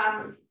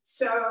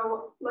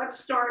 So let's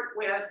start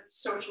with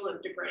social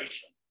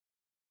integration.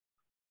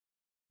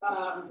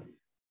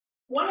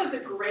 One of the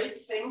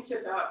great things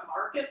about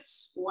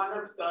markets, one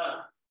of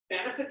the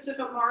benefits of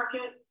a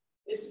market,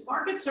 is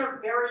markets are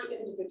very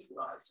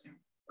individualizing,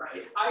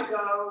 right? I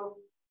go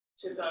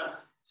to the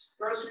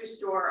grocery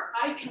store,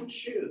 I can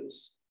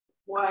choose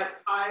what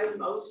I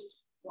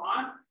most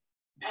want,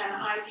 and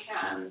I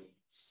can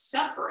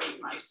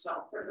separate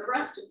myself from the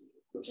rest of you,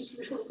 which is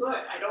really good.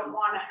 I don't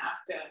want to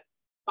have to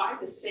buy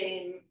the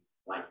same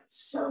like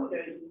soda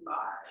you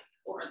buy,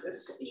 or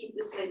eat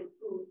the same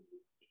food,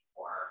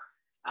 or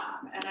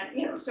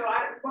so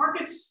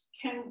markets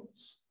can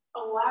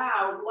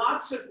allow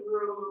lots of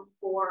room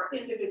for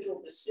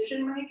individual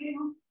decision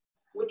making,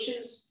 which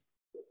is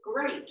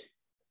great,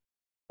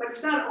 but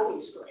it's not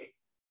always great.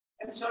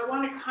 And so I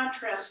want to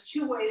contrast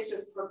two ways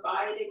of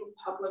providing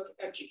public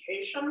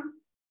education.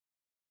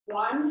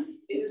 One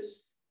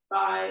is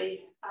by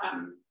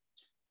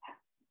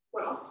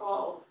what I'll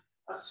call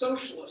a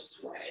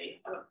socialist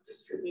way of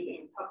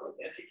distributing public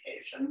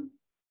education,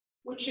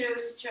 which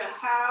is to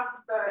have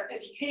the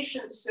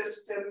education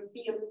system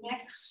be a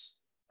mix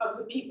of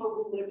the people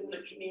who live in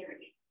the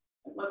community.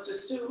 And let's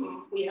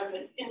assume we have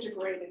an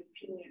integrated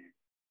community.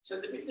 So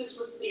this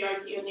was the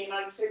idea in the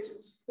United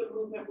States. The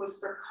movement was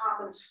for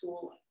common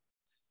schooling,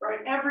 right?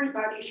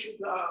 Everybody should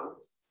go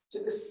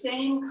to the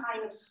same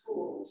kind of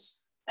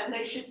schools, and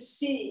they should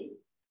see,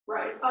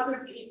 right,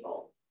 other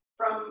people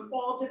from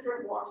all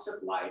different walks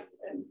of life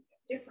and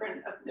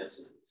different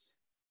ethnicities.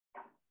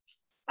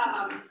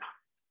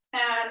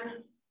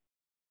 And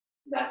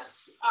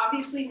that's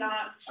obviously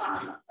not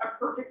a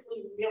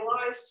perfectly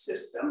realized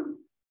system.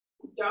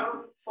 We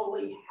don't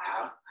fully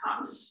have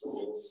common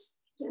schools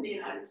in the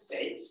United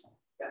States.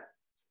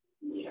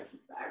 We have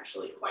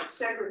actually quite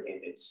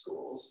segregated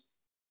schools.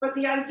 But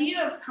the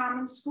idea of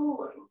common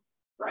schooling,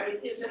 right,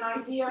 is an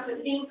idea of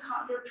an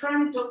in-kind, you're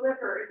trying to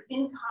deliver an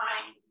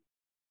in-kind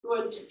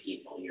good to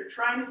people. You're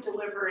trying to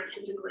deliver an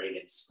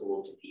integrated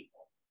school to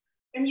people.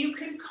 And you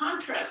can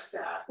contrast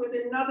that with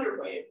another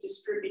way of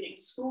distributing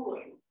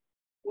schooling,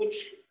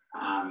 which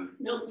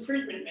Milton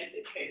Friedman made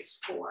the case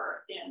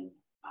for in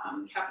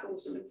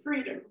Capitalism and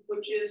Freedom,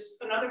 which is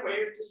another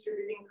way of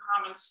distributing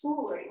common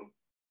schooling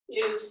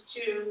is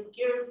to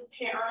give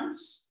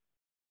parents,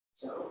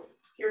 so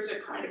here's a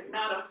kind of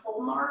not a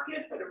full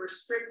market, but a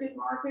restricted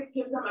market,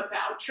 give them a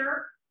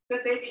voucher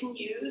that they can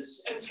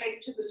use and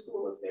take to the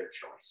school of their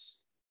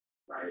choice,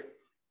 right?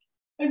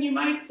 And you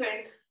might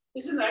think,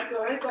 isn't that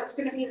good? That's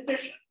going to be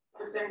efficient,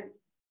 because then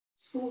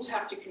schools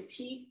have to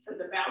compete for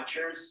the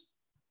vouchers,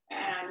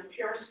 and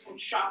parents can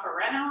shop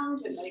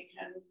around and they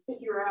can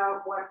figure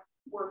out what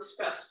works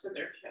best for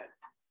their kid.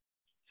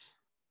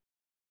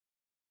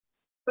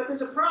 But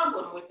there's a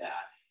problem with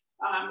that.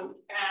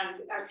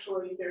 And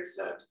actually there's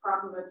a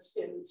problem that's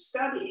been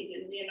studied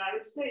in the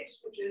United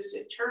States, which is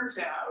it turns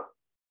out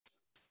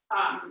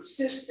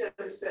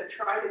systems that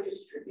try to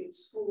distribute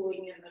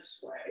schooling in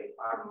this way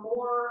are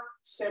more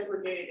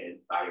segregated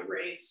by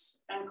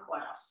race and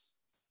class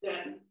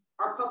than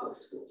our public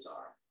schools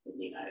are in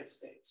the United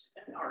States.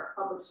 And our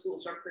public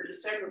schools are pretty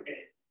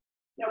segregated.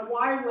 Now,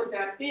 why would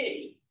that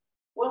be?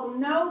 Well,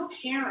 no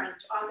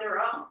parent on their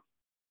own,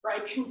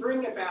 right, can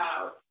bring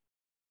about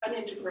an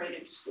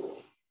integrated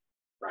school,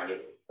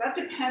 right? That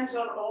depends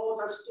on all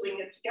of us doing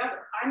it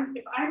together.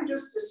 If I'm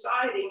just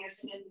deciding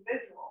as an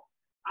individual,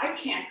 I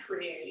can't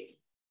create,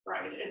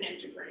 right, an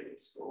integrated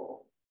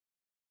school.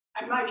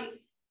 I might,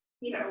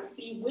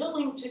 be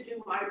willing to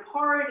do my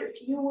part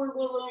if you were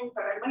willing,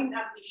 but I might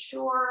not be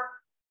sure.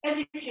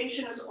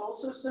 Education is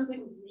also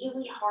something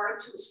really hard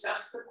to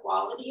assess the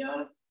quality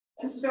of.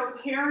 And so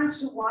parents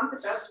who want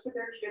the best for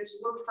their kids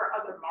look for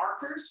other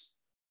markers.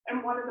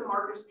 And one of the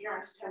markers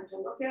parents tend to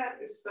look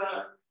at is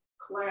the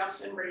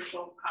class and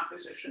racial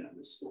composition of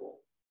the school.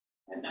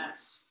 And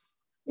that's,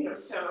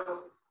 so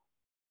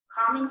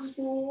common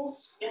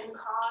schools,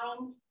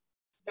 in-kind,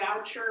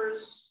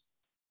 vouchers,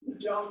 you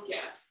don't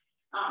get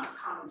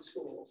common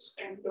schools,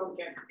 and you don't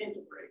get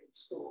integrated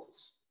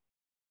schools.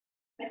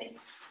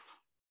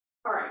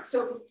 All right,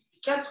 so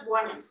that's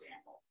one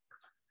example.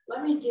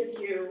 Let me give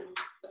you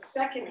a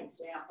second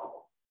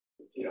example.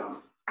 If you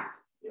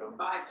don't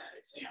buy that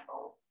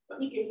example, let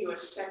me give you a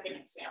second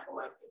example.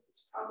 I think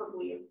it's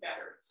probably a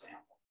better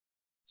example.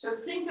 So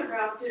think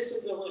about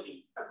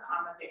disability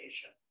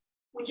accommodation,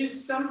 which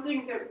is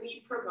something that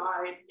we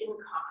provide in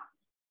kind.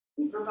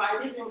 We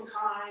provide it in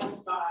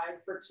kind by,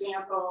 for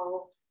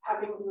example,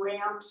 having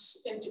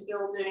ramps into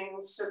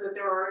buildings so that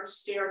there aren't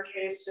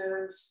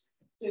staircases,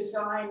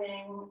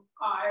 designing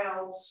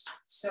aisles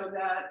so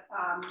that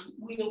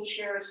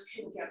wheelchairs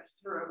can get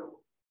through.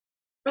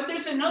 But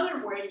there's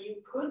another way you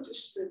could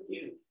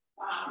distribute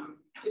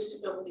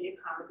disability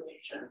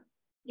accommodation.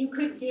 You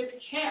could give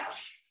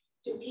cash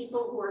to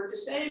people who are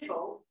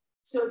disabled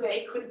so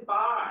they could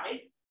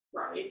buy,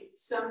 right,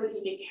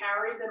 somebody to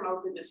carry them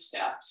over the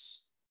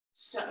steps,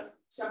 so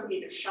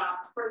somebody to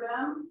shop for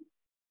them,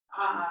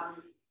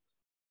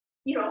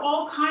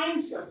 all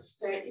kinds of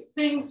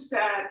things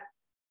that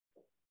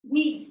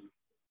we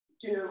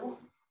do.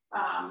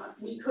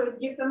 We could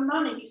give them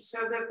money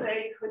so that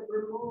they could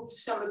remove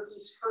some of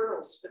these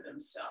hurdles for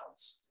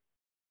themselves.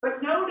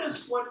 But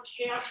notice what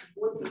cash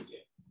wouldn't do,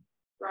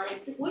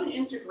 right? It wouldn't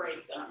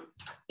integrate them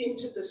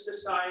into the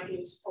society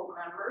as full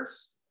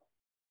members.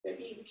 They'd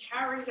be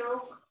carried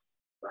over.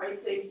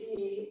 right?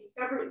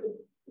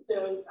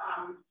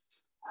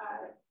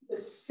 The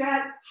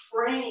set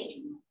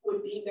frame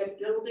would be that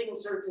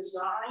buildings are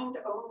designed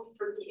only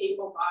for the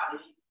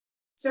able-bodied.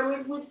 So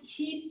it would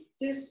keep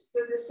the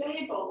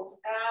disabled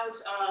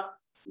as a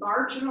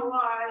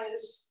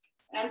marginalized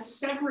and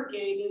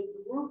segregated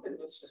group in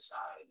the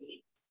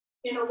society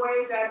in a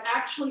way that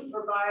actually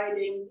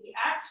providing the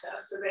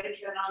access so they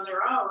can on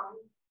their own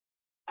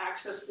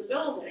access the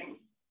building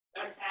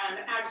and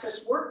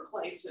access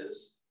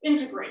workplaces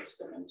integrates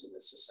them into the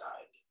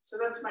society. So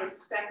that's my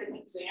second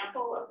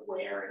example of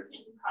where an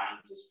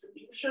in-kind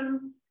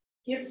distribution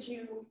gives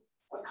you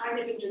a kind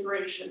of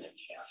integration that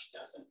cash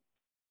doesn't.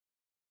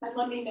 And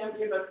let me now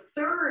give a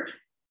third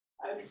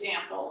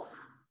example,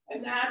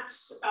 and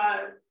that's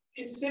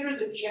consider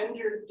the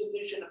gendered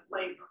division of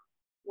labor,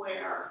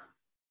 where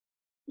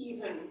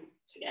even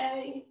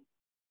today,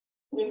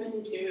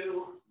 women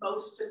do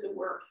most of the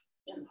work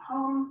in the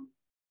home.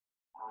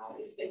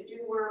 If they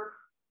do work,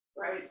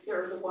 right,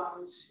 they're the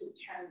ones who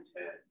tend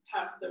to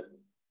have the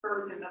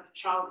burden of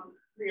child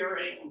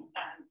rearing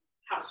and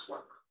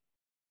housework.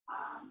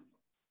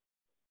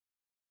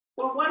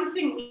 Well, one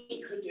thing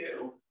we could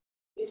do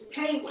is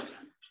pay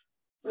women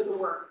for the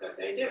work that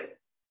they do,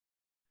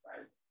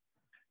 right?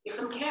 Give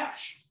them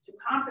cash to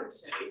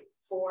compensate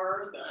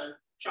for the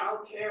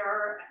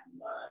childcare and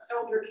the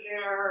elder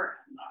care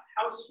and the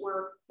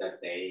housework that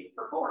they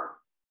perform.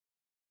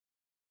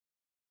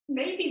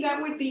 Maybe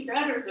that would be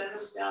better than the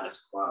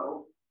status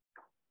quo,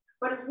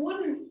 but it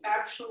wouldn't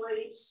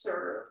actually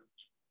serve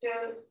to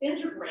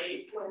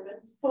integrate women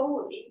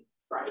fully,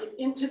 right,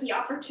 into the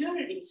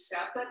opportunity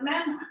set that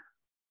men have,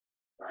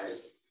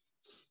 right?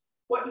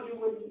 What you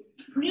would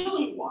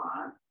really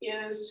want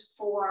is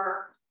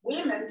for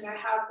women to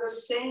have the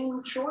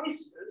same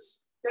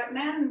choices that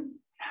men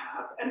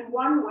have, and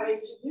one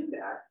way to do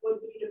that would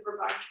be to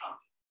provide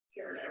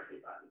childcare to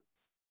everybody.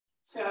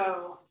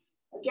 So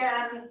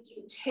again, do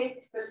you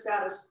take the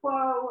status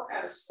quo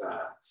as the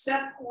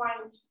set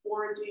point,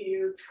 or do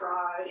you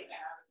try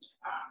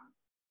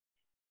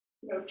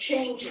and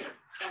change it?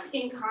 And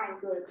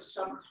in-kind goods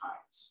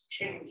sometimes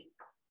change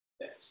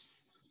this.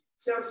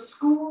 So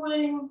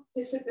schooling,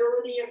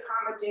 disability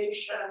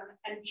accommodation,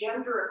 and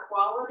gender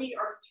equality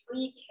are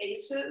three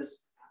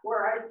cases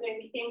where I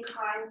think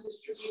in-kind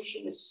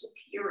distribution is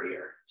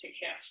superior to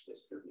cash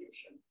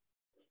distribution.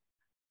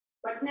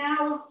 But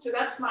now, so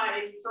that's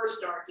my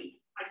first argument,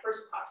 my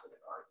first positive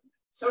argument.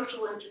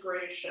 Social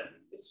integration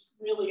is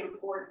really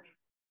important,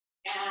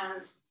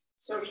 and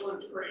social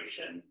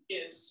integration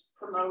is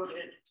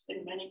promoted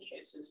in many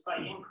cases by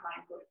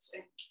in-kind goods,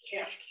 and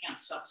cash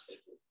can't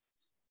substitute.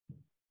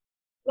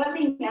 Let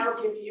me now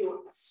give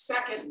you a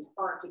second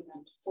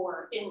argument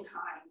for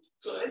in-kind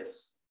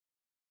goods,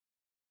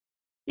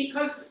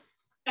 because,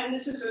 and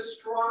this is a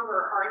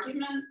stronger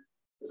argument,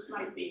 this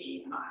might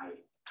be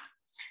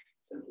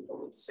some people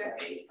would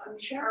say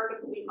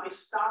uncharitably my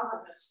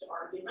Stalinist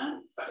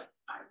argument, but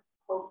I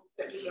hope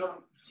that you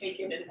don't take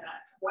it in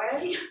that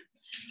way.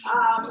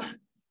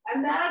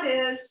 And that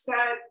is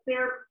that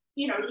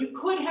you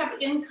could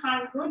have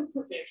in-kind good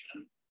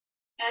provision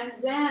and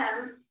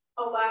then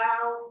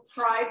allow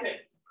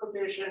private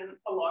provision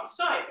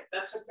alongside it.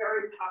 That's a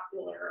very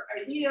popular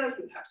idea.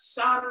 You have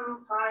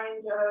some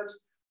kind of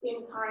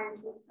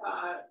in-kind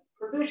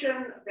provision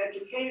of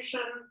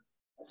education,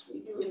 as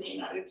we do in the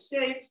United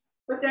States,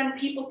 but then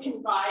people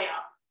can buy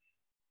up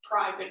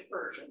private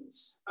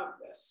versions of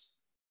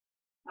this.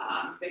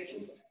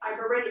 I've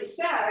already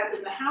said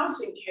in the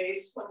housing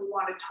case, when you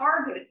want to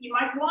target, you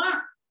might want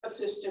a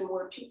system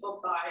where people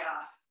buy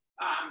up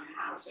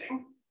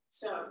housing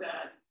so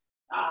that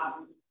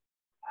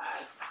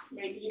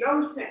maybe you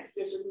don't think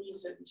there's a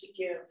reason to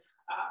give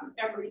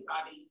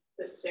everybody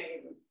the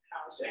same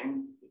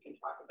housing. We can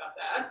talk about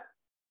that.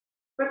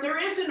 But there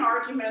is an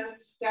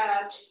argument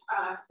that,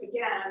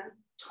 again,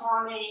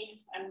 Tawney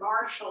and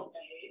Marshall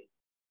made,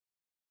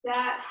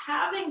 that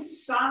having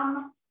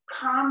some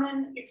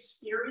common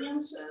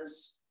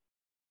experiences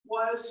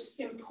was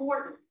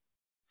important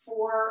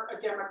for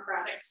a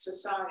democratic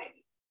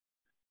society.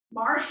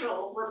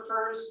 Marshall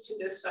refers to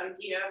this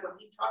idea when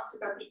he talks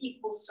about the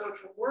equal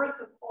social worth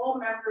of all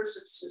members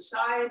of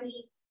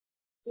society,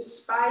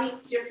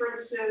 despite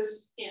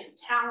differences in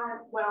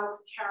talent, wealth,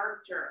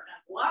 character,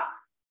 and luck.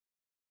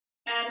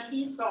 And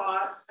he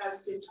thought,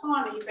 as did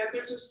Tawney, that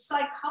there's a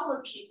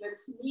psychology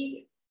that's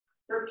needed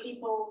for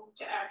people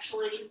to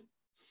actually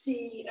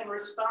see and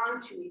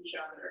respond to each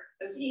other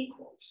as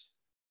equals.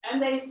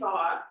 And they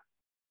thought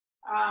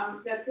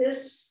that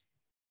this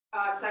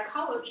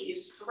psychology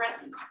is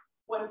threatened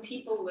when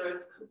people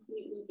live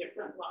completely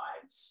different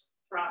lives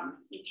from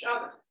each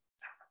other.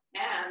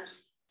 And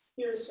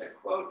here's a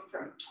quote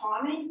from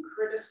Tawney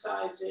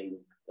criticizing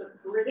the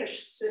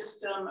British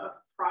system of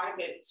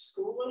private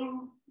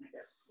schooling. I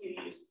guess you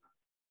use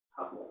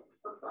public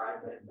for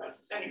private, but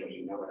anyway,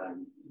 you know what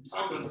I'm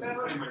talking about.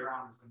 It's the same way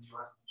around as in the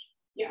US.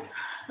 Yeah.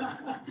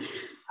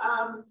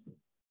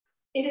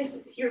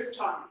 Here's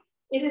Tawney.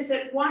 It is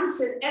at once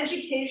an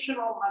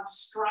educational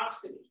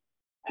monstrosity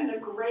and a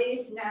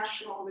grave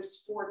national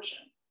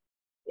misfortune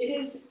It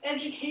is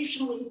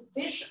educationally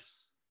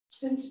vicious,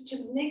 since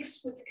to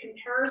mix with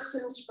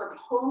comparisons from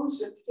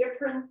homes of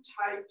different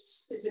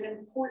types is an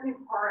important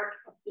part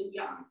of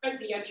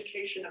the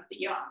education of the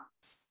young.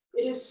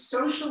 It is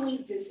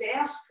socially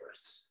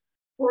disastrous,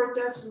 for it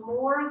does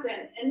more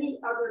than any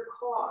other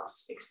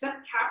cause,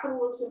 except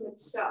capitalism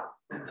itself,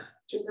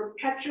 to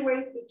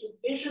perpetuate the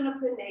division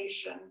of the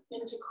nation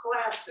into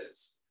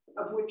classes,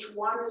 of which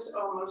one is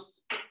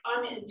almost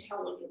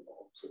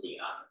unintelligible to the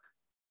other.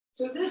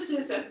 So this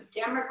is a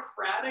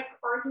democratic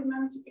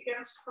argument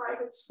against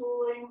private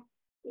schooling.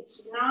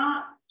 It's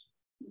not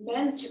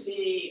meant to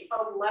be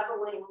a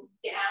leveling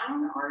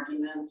down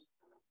argument.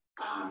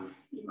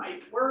 You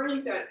might worry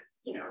that,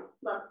 you know,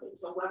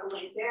 it's a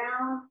leveling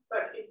down,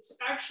 but it's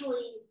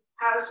actually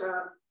has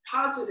a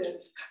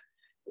positive,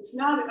 it's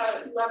not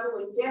a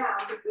leveling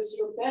down because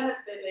you're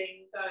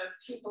benefiting the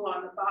people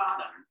on the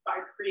bottom by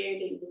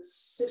creating this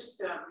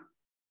system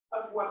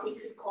of what we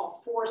could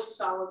call forced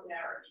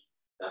solidarity.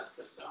 That's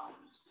the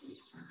Stalinist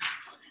piece.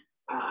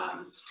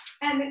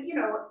 And, you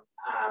know,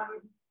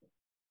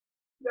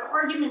 the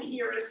argument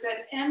here is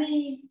that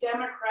any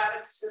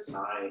democratic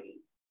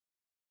society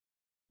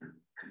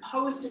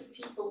composed of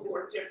people who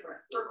are different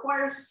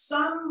requires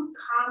some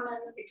common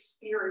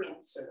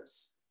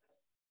experiences,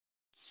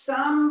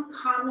 some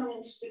common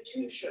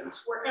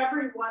institutions where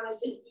everyone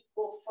is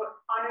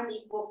on an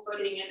equal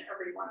footing and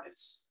everyone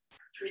is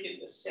treated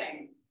the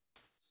same.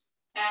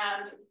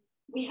 And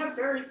we have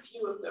very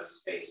few of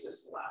those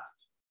spaces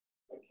left.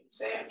 I can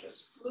say I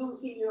just flew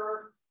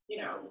here, you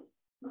know,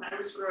 when I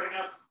was growing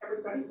up,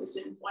 everybody was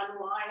in one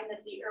line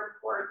at the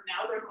airport.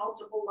 Now there are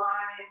multiple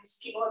lines.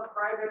 People have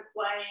private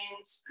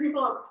planes.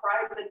 People have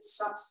private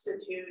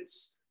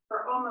substitutes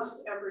for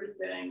almost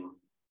everything.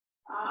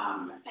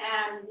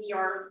 And we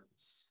are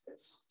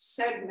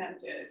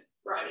segmented,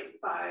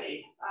 right,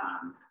 by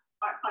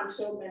on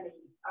so many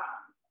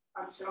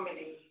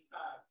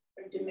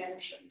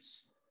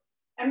dimensions.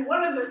 And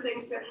one of the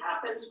things that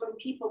happens when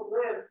people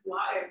live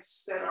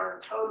lives that are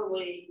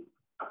totally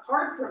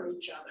apart from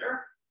each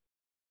other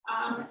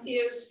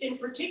is in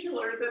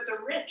particular that the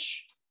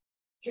rich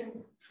can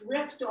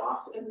drift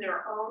off in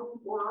their own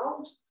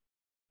world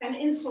and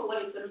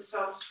insulate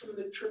themselves from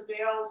the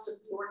travails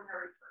of the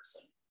ordinary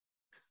person.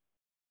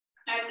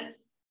 And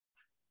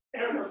I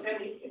don't know if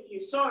any of you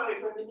saw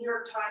it, when the New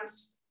York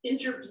Times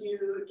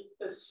interviewed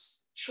the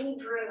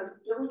children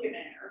of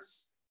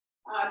billionaires,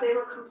 they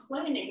were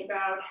complaining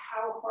about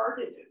how hard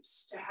it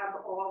is to have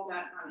all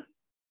that money.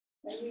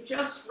 And you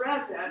just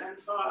read that and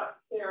thought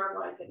they're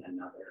like in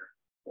another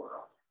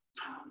world.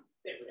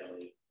 They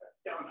really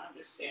don't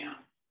understand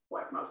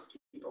what most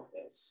people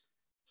face.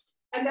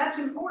 And that's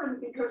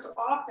important because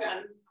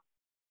often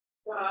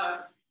the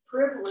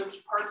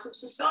privileged parts of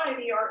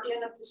society are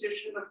in a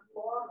position of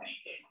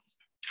lawmaking.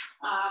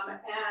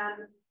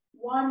 And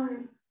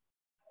one,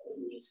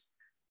 at least,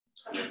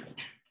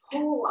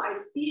 pull I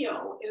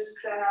feel is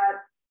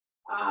that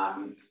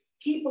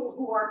people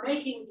who are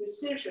making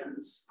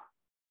decisions,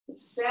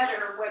 it's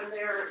better when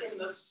they're in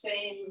the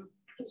same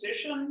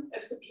position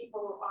as the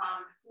people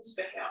on whose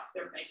behalf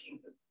they're making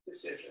the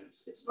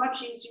decisions. It's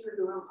much easier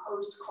to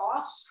impose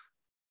costs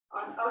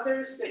on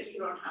others that you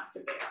don't have to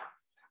bear.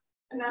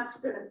 And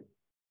that's going to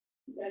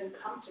then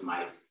come to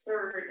my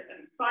third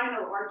and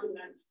final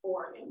argument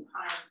for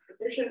in-kind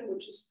provision,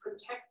 which is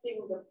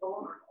protecting the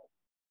vulnerable.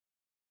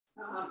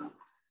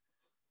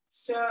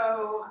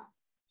 So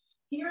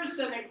here's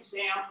an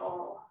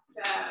example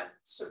that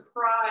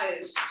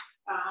surprised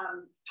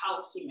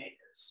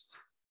policymakers.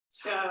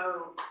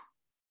 So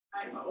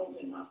I'm old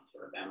enough to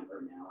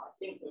remember now, I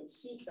think when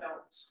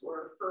seatbelts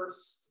were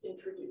first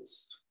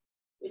introduced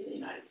in the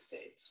United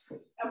States.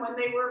 And when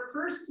they were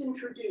first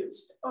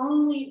introduced,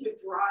 only the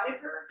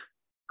driver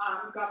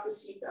got the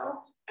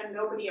seatbelt and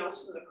nobody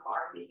else in the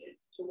car needed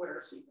to wear a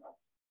seatbelt.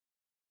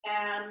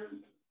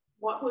 And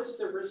what was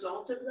the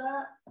result of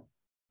that?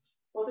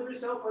 Well, the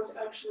result was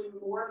actually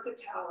more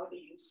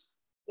fatalities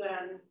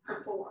than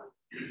before,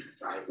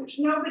 right? Which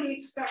nobody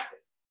expected,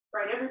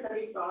 right?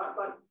 Everybody thought,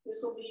 like,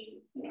 this will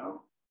be, you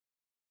know,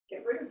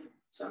 get rid of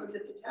some of the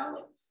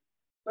fatalities.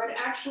 But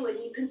actually,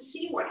 you can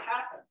see what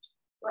happened,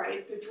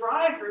 right? The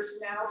drivers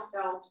now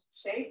felt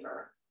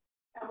safer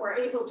and were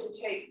able to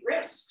take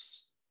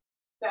risks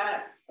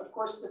that, of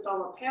course, the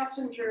fellow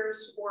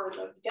passengers or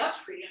the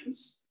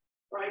pedestrians,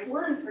 right,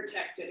 weren't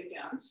protected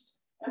against.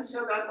 And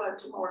so that led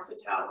to more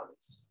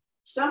fatalities.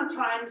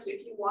 Sometimes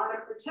if you want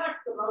to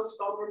protect the most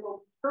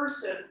vulnerable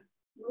person,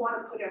 you want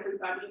to put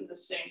everybody in the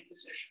same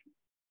position.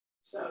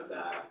 So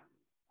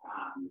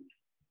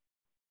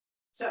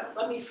so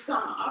let me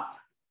sum up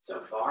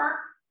so far.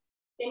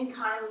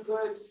 In-kind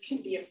goods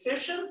can be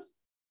efficient.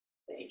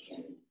 They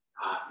can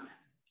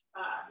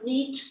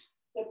meet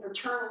the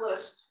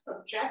paternalist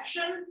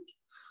objection,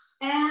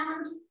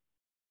 and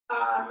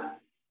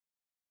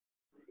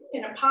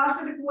in a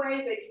positive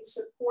way, they can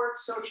support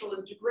social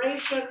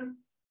integration.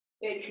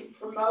 They can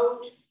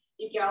promote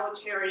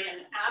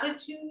egalitarian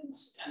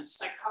attitudes and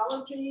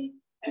psychology,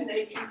 and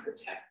they can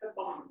protect the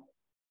vulnerable.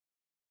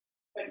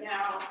 But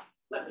now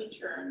let me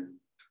turn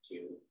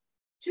to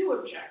two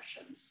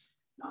objections,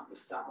 not the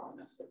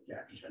Stalinist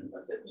objection,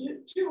 but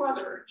the two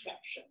other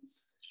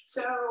objections.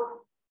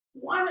 So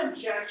one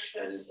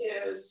objection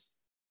is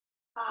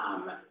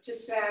to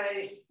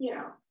say, you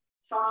know,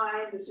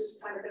 fine, this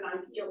is kind of an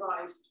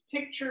idealized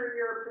picture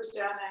you're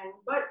presenting,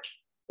 but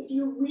if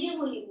you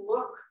really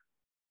look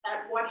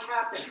at what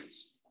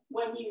happens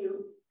when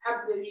you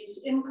have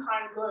these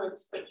in-kind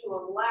goods, but you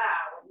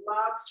allow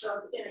lots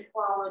of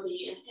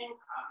inequality in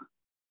income,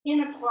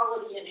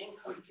 inequality in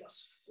income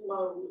just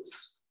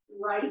flows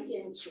right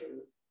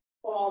into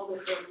all the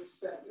things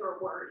that you're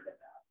worried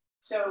about.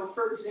 So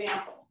for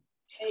example,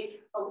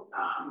 take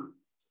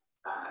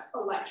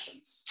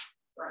elections,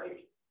 right?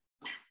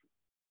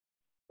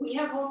 We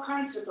have all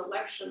kinds of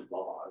election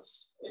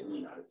laws in the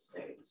United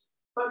States,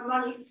 but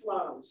money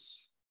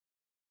flows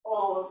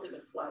all over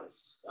the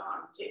place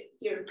to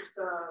give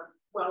the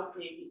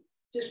wealthy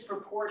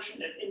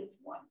disproportionate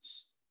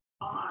influence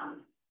on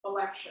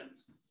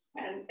elections.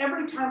 And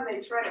every time they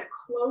try to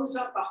close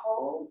up a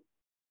hole,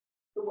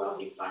 the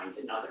wealthy find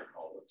another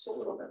hole. It's a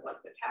little bit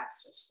like the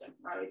tax system,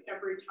 right?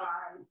 Every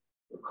time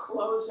you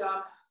close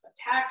up a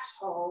tax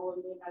hole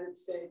in the United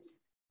States,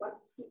 like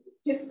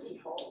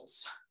 50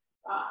 holes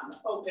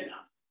open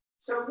up.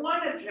 So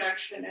one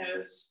objection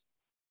is,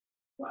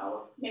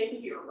 well, maybe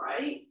you're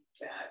right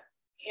that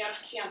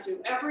cash can't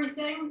do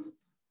everything,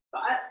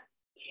 but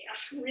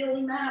cash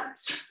really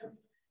matters.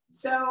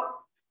 So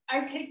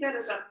I take that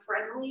as a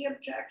friendly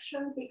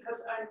objection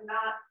because I'm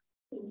not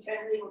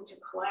intending to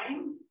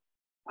claim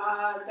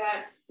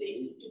that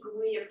the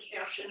degree of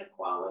cash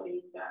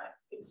inequality that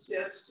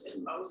exists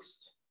in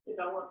most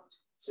developed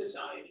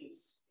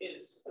societies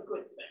is a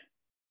good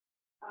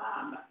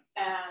thing.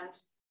 And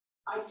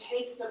I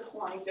take the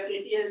point that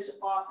it is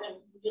often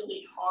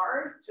really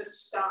hard to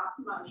stop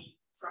money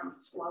from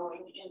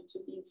flowing into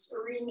these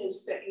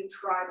arenas that you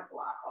try to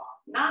block off.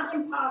 Not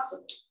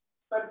impossible,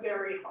 but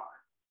very hard.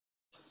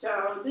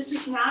 So this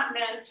is not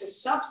meant to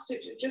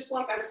substitute, just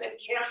like I said,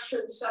 cash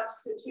should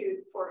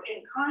substitute for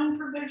in-kind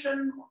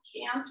provision, or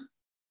can't.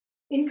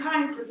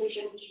 In-kind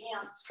provision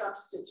can't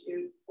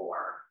substitute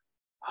for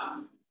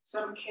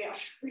some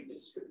cash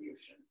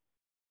redistribution.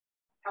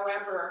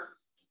 However,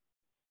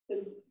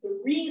 the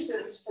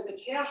reasons for the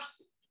cash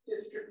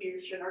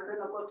distribution are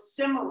going to look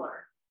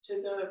similar to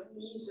the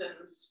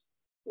reasons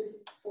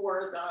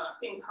for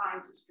the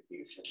in-kind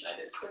distribution.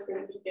 That is, they're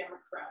going to be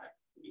democratic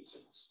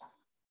reasons.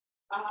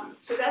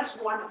 So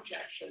that's one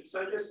objection.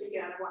 So just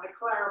again, I want to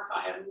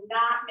clarify, I'm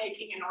not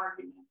making an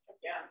argument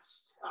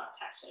against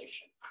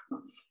taxation.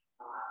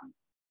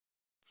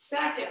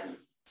 Second,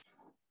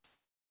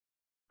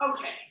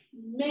 okay,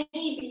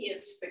 maybe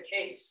it's the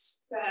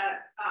case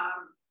that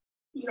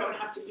you don't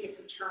have to be a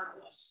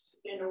paternalist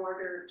in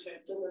order to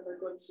deliver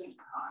goods in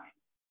kind.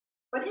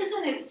 But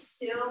isn't it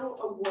still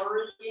a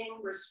worrying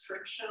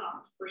restriction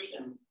on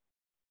freedom?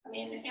 I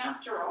mean,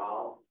 after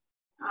all,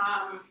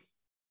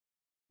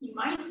 you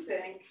might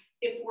think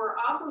if we're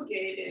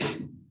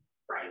obligated,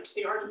 right,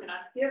 the argument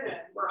I've given,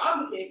 we're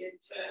obligated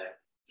to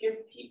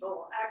give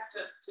people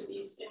access to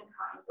these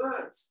in-kind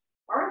goods.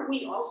 Aren't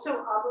we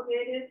also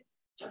obligated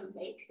to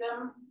make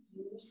them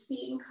use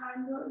the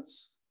in-kind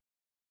goods?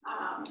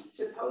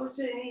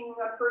 Supposing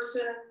a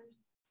person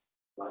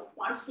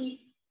wants to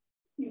eat,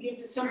 you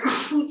give somebody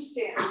food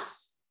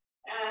stamps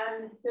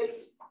and they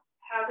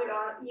have it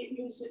on,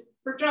 you use it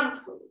for junk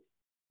food.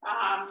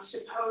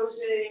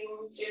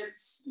 Supposing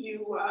it's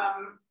you,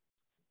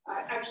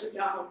 actually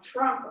Donald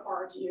Trump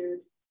argued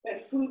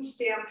that food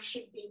stamps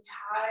should be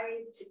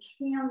tied to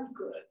canned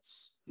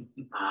goods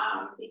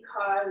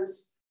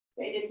because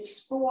they didn't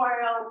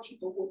spoil,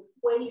 people would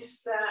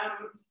waste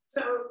them.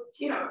 So,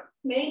 you know,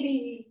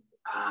 maybe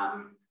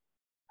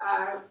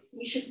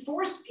we should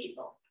force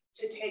people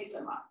to take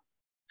them up.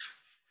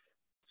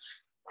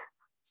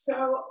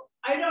 So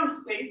I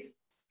don't think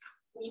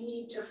we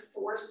need to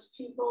force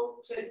people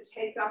to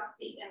take up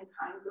the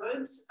in-kind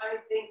goods. I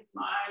think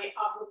my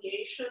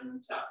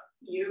obligation to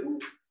you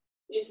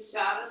is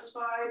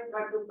satisfied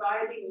by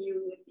providing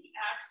you with the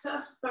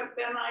access, but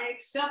then I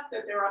accept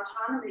that there are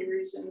autonomy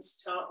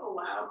reasons to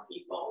allow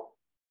people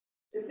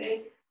to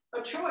make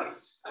a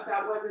choice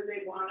about whether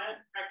they want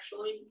to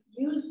actually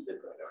use the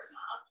good or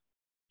not.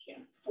 You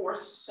can't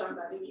force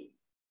somebody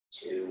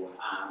to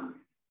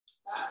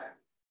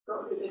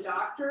go to the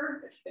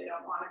doctor. If they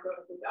don't want to go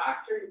to the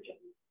doctor, you can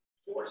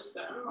force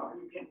them, or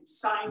you can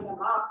sign them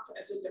up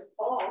as a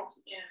default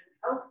in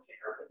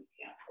healthcare, but you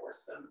can't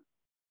force them.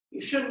 You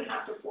shouldn't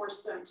have to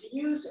force them to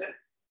use it.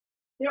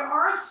 There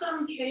are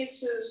some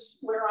cases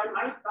where I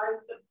might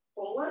bite the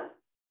bullet,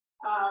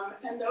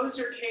 and those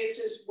are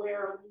cases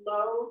where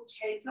low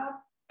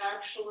take-up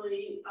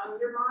actually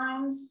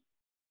undermines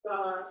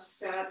the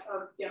set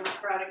of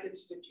democratic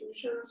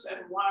institutions.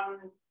 And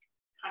one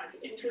kind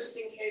of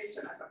interesting case,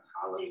 and I have a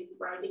colleague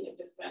writing a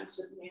defense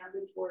of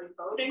mandatory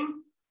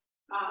voting,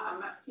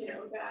 you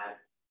know, that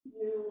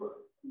you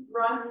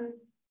run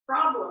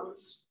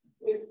problems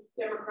with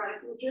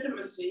democratic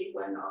legitimacy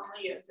when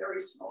only a very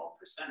small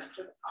percentage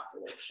of the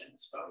population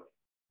is voting.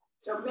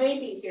 So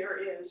maybe there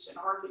is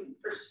an argument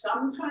for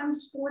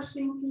sometimes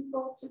forcing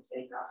people to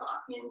take up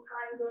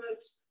in-kind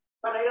goods,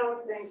 but I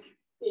don't think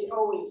it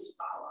always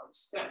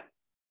follows that,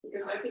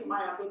 because I think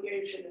my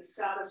obligation is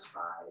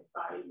satisfied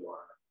by your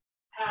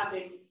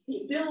having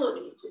the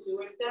ability to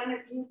do it. Then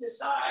if you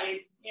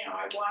decide, you know,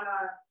 I want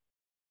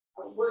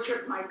to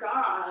worship my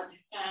God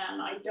and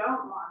I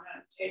don't want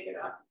to take it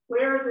up,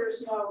 where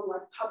there's no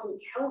like public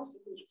health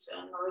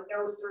reason or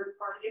no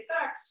third-party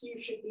effects, you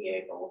should be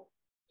able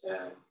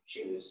to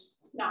choose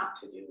not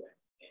to do it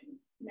in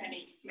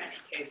many, many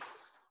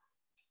cases.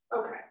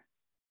 Okay.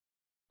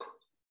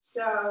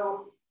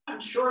 So I'm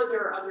sure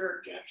there are other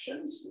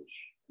objections,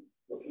 which I'm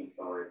looking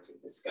forward to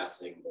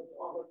discussing with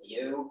all of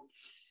you.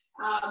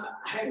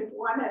 I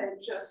want to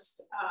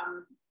just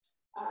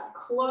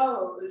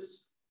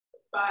close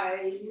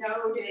by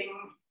noting,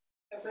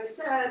 as I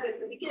said at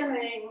the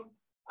beginning,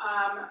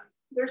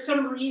 there's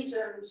some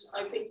reasons,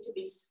 I think, to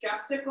be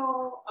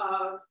skeptical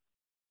of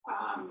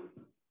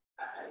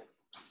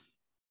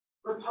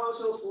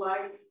proposals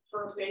like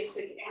for a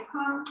basic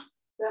income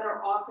that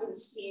are often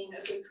seen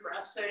as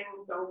addressing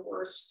the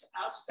worst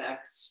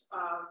aspects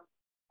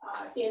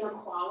of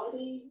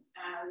inequality.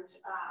 And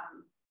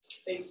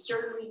they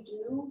certainly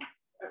do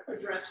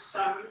address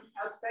some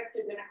aspect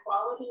of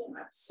inequality. And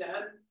I've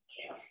said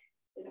cash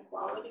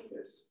inequality,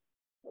 there's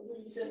a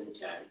reason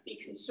to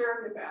be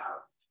concerned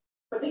about,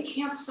 but they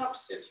can't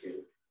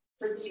substitute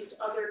for these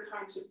other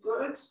kinds of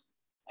goods.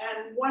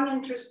 And one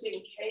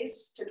interesting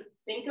case to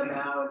think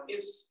about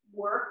is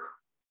work,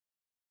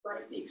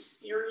 right? The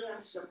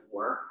experience of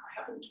work.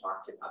 I haven't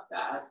talked about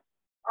that.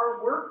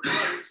 Our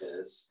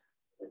workplaces,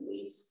 at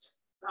least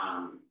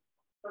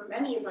for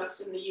many of us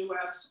in the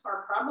US,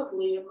 are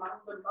probably among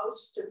the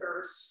most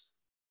diverse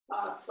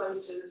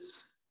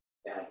places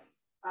that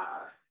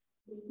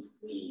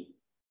we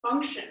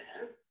function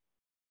in.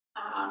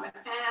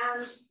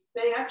 And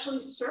they actually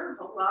serve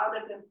a lot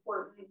of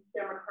important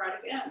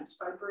democratic ends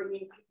by bringing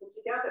people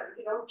together.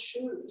 You don't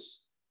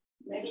choose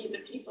many of the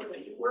people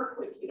that you work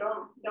with. You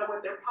don't know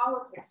what their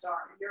politics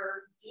are.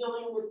 You're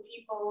dealing with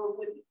people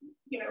with,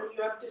 you know,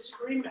 you have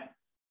disagreement.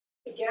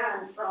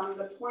 Again, from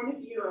the point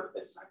of view of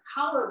the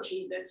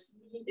psychology that's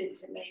needed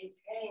to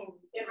maintain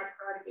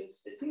democratic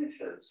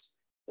institutions,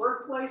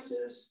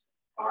 workplaces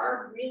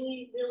are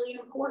really, really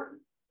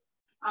important.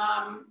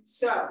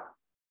 So,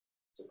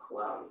 to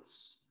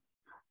close,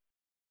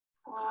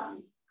 I've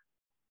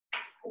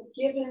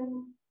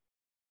given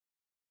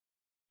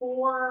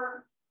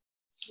 4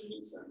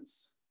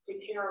 reasons to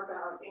care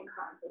about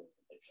in-kind good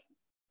provision.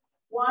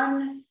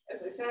 One,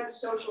 as I said,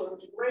 social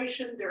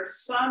integration. There are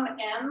some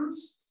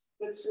ends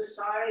that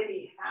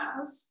society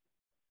has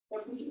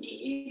that we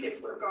need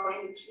if we're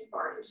going to keep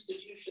our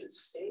institutions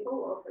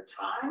stable over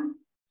time,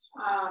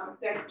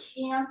 that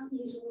can't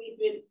easily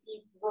be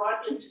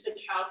brought into the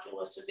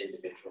calculus of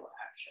individual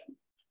action.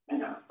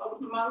 And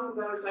among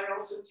those, I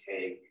also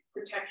take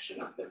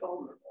protection of the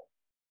vulnerable,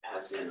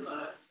 as in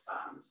the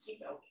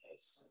seatbelt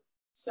case.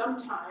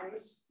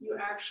 Sometimes you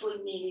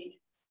actually need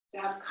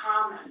to have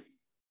common,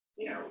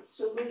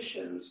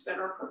 solutions that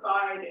are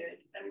provided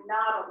and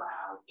not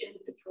allow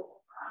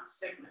individual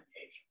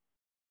segmentation.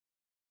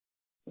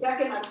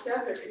 Second, I've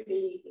said there can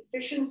be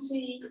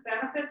efficiency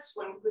benefits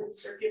when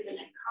goods are given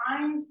in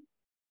kind.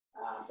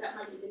 That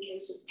might be the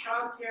case of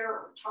childcare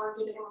or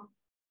targeting.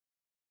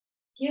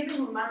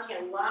 Giving money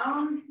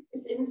alone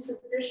is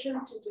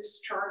insufficient to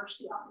discharge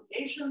the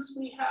obligations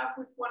we have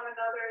with one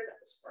another. That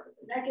was part of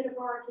the negative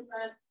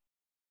argument.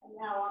 And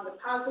now on the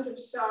positive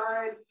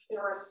side,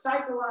 there are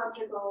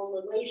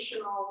psychological,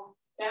 relational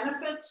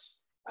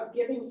benefits of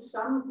giving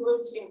some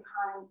goods in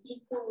kind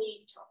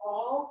equally to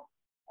all,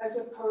 as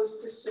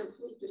opposed to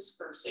simply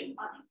dispersing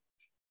money.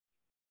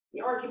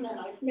 The argument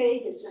I've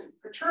made isn't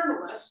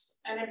paternalist,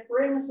 and it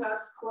brings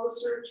us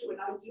closer to an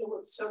ideal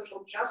of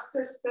social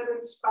justice that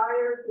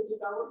inspired the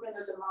development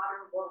of the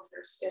modern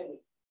welfare state.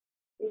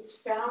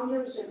 Its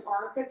founders and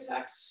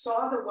architects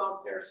saw the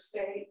welfare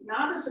state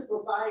not as a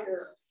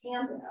provider of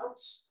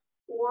handouts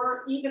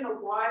or even a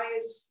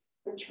wise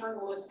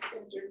paternalist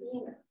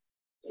intervener.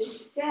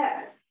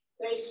 Instead,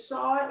 they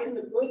saw in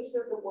the goods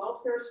that the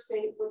welfare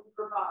state would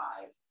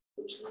provide,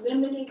 which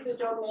limited the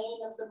domain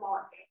of the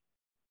market,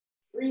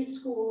 free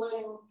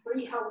schooling,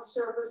 free health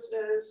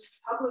services,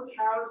 public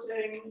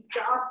housing,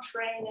 job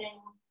training,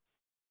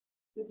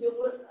 the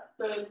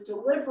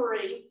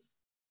delivery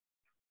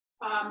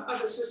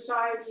of a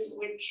society in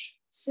which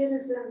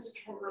citizens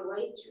can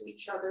relate to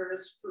each other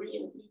as free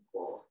and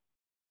equal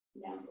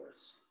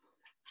members.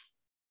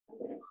 I'm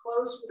going to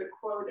close with a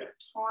quote of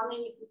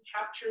Tawney, who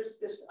captures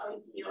this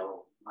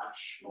ideal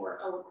much more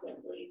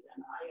eloquently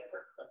than I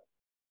ever could.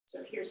 So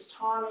here's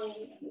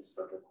Tawney in his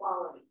book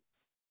Equality,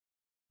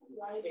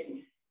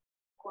 writing,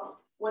 quote,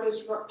 "What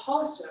is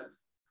repulsive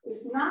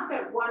is not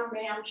that one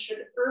man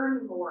should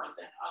earn more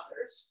than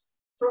others,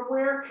 for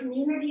where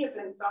community of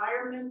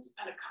environment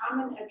and a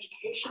common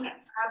education and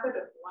habit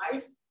of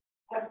life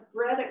have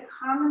bred a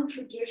common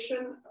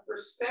tradition of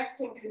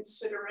respect and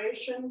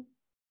consideration,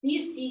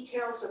 these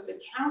details of the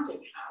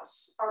counting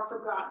house are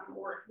forgotten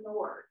or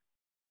ignored.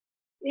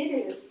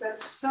 It is that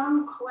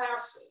some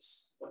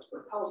classes, what's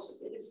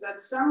repulsive, it is that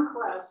some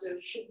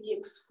classes should be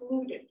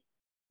excluded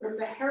from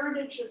the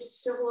heritage of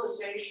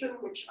civilization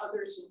which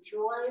others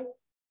enjoy,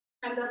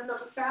 and that the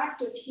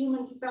fact of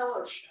human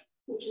fellowship,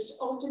 which is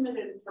ultimate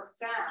and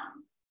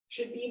profound,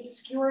 should be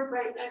obscured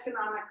by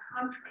economic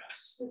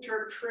contrasts, which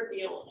are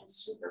trivial and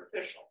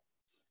superficial.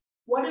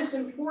 What is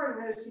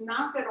important is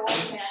not that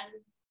all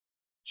men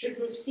should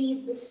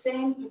receive the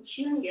same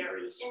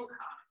pecuniary income.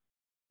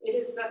 It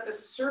is that the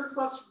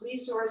surplus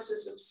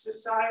resources of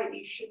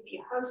society should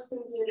be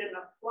husbanded and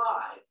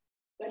applied,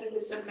 that it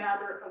is a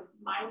matter of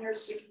minor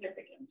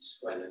significance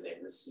whether they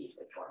receive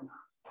it or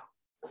not.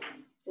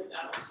 With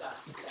that, I'll stop.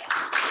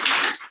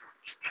 Thanks.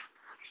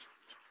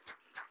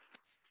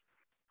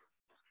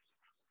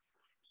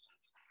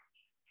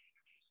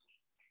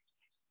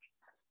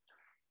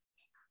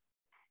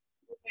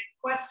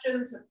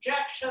 Questions,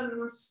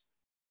 objections?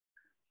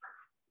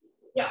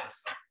 Yeah.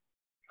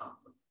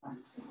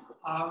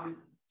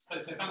 So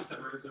thanks,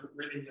 Deborah. It was a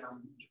really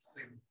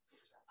interesting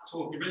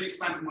talk. It really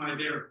expanded my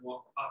idea of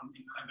what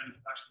in-kind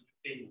benefit actually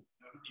could be.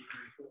 Even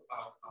really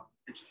thought about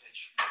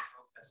education and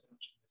healthcare so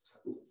much in those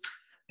terms.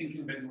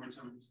 Thinking a bit more in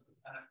terms of the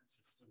benefit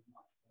system,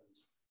 I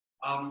suppose.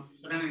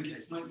 But in any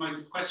case, my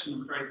question,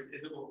 I'm afraid,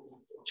 or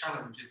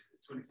challenge is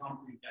to an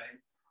example you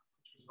gave,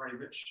 which was a very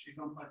rich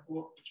example, I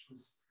thought, which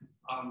was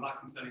that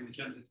concerning the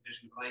gender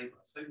division of labour.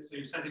 So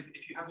you said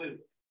if you had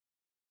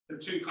the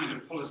two kind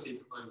of policy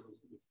proposals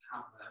that we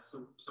have there.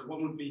 So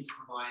one would be to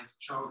provide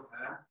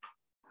childcare,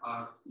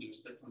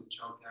 state-funded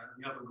childcare,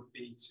 and the other would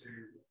be to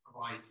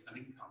provide an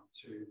income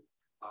to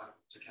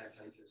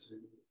caretakers who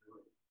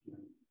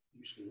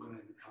usually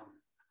women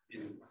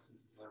in Western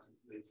society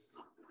at least.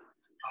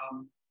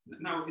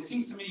 Now, it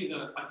seems to me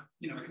that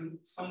I can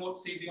somewhat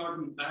see the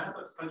argument there,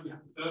 but suppose we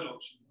have the third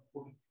option. A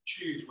woman can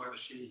choose whether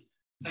she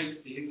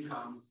takes the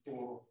income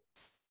for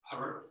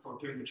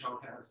doing the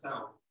childcare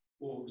herself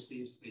or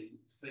receives the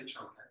state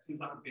childcare. It seems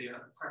that would be a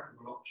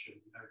preferable option.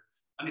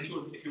 And if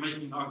you're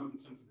making an argument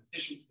in terms of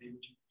efficiency,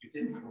 which you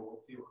did for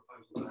your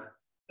proposal there,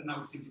 then that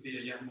would seem to be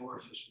a yet more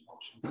efficient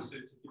option to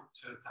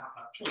have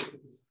that choice,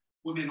 because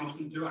women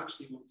often do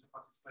actually want to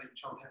participate in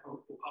childcare for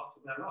parts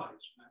of their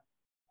lives.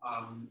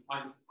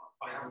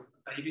 I have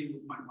a baby,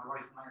 my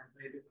wife and I have a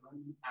baby at the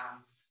moment,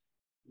 and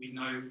we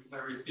know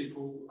various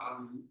people,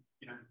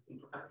 in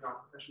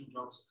professional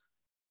jobs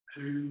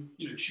who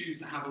choose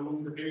to have a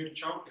longer period of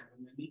childcare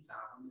than they need to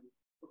have.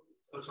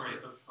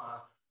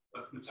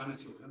 Of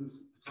maternity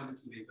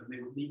leave than they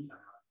would need to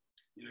have,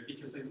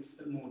 because they would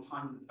spend more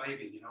time with the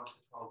baby, up to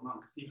 12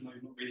 months, even though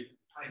you're not really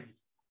getting paid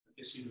at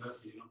this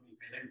university, you're not getting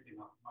paid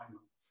anything after 9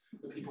 months.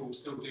 But people will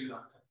still do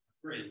that for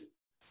free,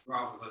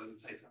 rather than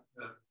take up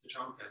the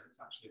childcare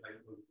that's actually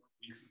available and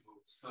reasonable.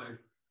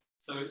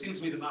 So it seems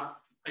to me that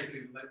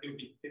basically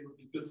it would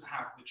be good to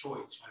have the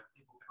choice.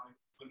 People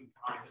can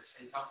either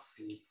take up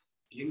the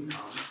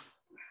income,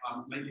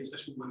 maybe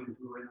especially women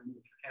who are in a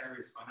more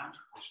precarious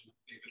financial position, that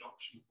would be a good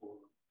option for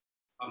them.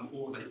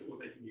 Or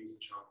they can use the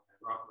childcare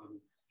rather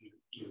than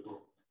either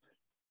or.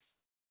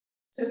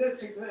 So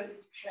that's a good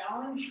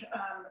challenge.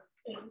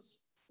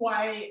 Is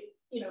why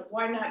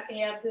not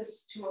add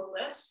this to a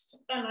list?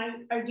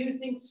 And I do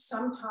think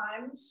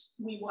sometimes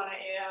we want to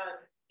add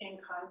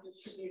in-kind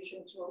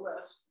distribution to a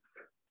list,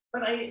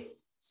 but I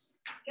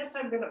guess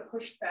I'm going to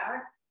push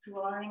back,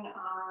 drawing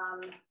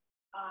on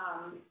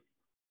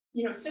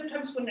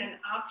sometimes when an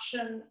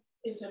option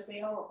is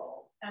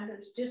available and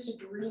there's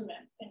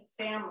disagreement in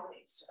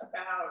families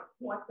about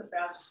what the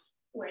best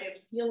way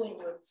of dealing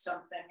with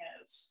something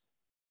is,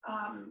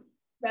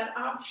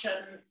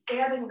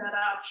 adding that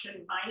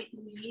option might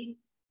lead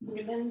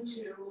women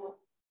to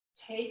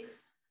take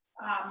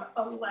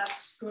a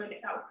less good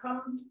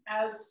outcome,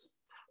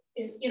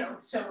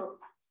 so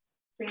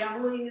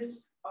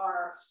families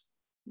are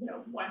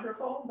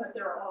wonderful, but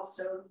there are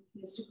also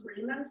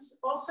disagreements.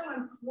 Also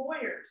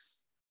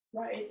employers,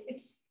 right?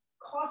 It's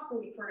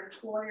costly for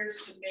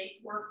employers to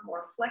make work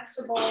more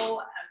flexible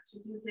and to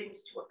do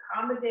things to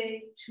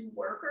accommodate two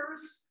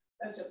workers,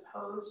 as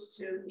opposed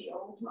to the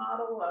old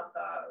model of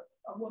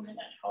a woman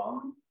at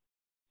home.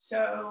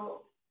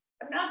 So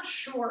I'm not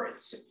sure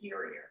it's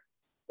superior,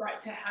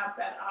 right, to have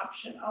that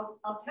option.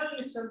 I'll tell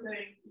you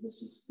something,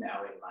 this is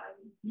now in my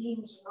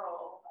dean's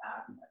role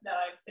that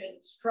I've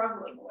been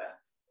struggling with.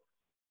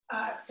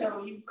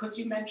 Because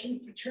you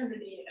mentioned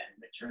paternity and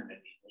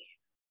maternity leave.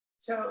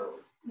 So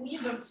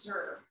we've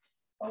observed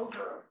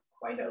over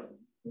quite a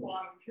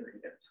long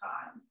period of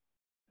time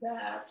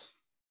that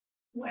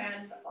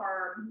when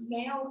our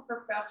male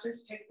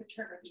professors take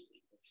paternity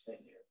leave, which they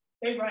do,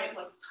 they write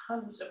like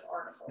tons of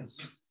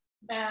articles.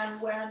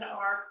 And when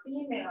our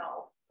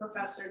female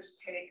professors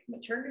take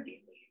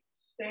maternity leave,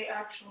 they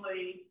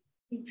actually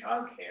do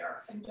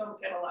childcare and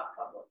don't get a lot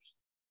published.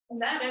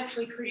 And that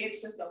actually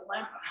creates a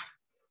dilemma,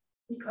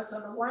 because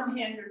on the one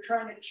hand, you're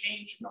trying to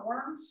change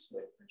norms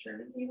with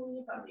paternity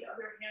leave. On the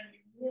other hand, you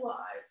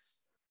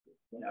realize,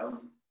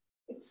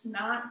 it's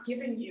not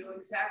giving you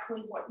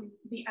exactly what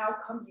the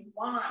outcome you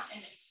want.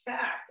 And in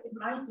fact, it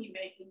might be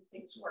making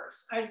things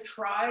worse. I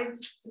tried,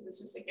 so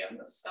this is again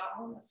the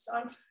Stalinist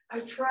side, I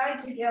tried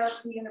to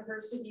get the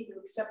university to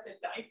accept a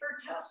diaper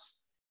test.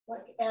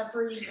 Like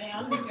every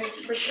man who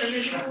takes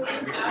paternity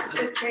leave has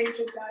to change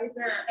a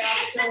diaper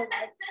after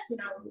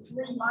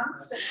 3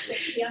 months. And if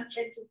they can't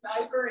change a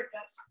diaper, it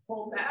gets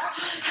pulled back.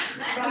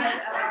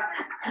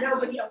 But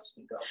nobody else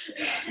would go for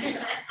that.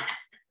 So.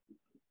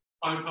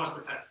 I would pass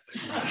the test.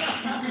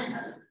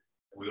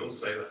 We all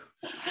say that.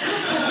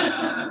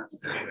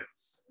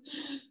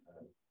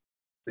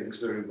 Thanks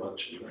very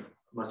much. I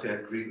must say I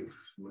agree with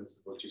most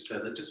of what you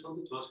said. I just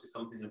wanted to ask you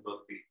something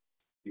about the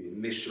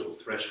initial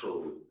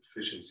threshold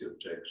efficiency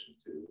objection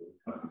to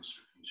income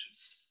distribution.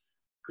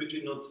 Could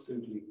you not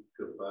simply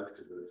go back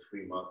to the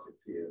free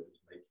marketeer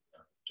making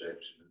that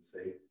objection and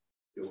say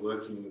you're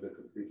working with a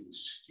completely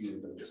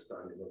skewed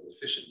understanding of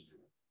efficiency,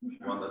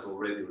 one that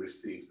already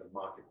receives a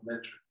market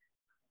metric?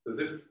 Because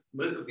if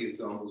most of the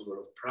examples were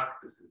of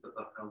practices that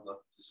have come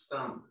up to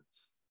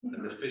standards,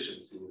 and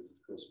efficiency is, of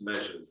course,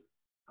 measures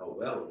how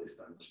well they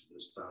stand up to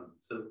those standards.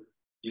 So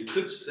you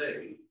could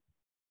say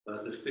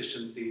that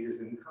efficiency is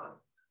in kind.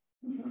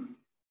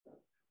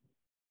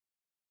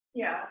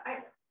 Yeah,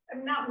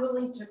 I'm not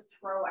willing to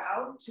throw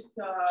out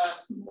the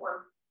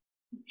more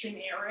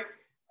generic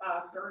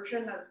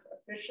version of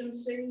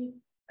efficiency.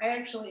 I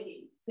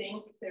actually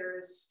think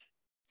there's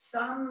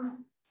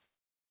some,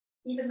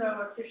 even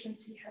though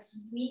efficiency has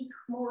weak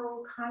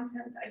moral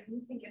content, I do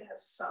think it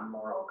has some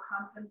moral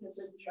content as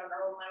a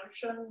general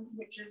notion,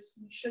 which is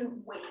we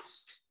shouldn't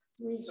waste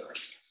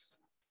resources,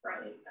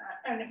 right?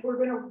 And if we're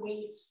going to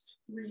waste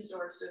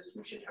resources,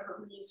 we should have a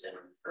reason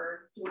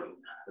for doing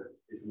that. But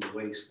isn't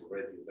waste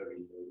already a very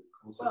low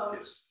concept? Well,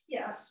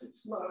 yes,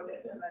 it's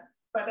loaded,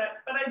 but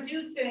I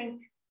do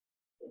think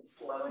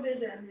it's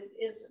loaded and it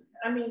isn't.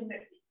 I mean,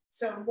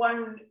 so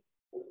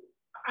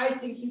I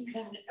think you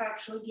can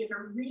actually give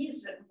a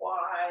reason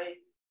why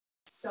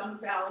some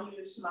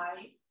values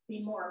might be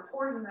more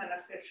important than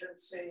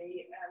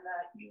efficiency, and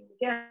that you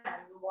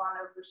again want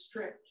to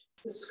restrict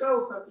the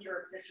scope of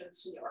your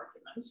efficiency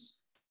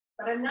arguments.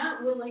 But I'm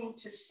not willing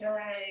to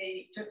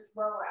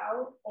throw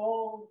out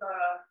all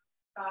the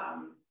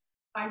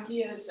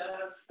ideas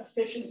of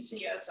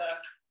efficiency as a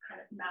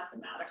kind of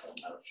mathematical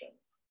notion.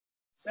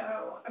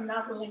 So I'm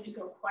not willing to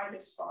go quite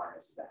as far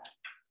as that.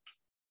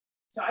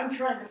 So I'm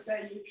trying to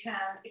say you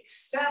can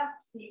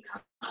accept the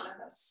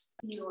economist's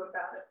view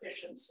about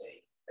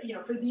efficiency,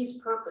 for these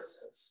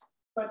purposes,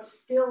 but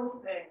still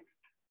think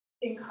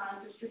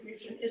in-kind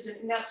distribution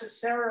isn't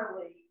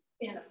necessarily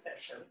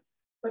inefficient.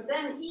 But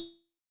then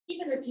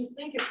even if you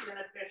think it's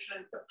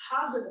inefficient, the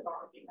positive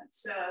argument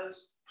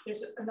says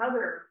there's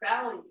another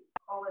value,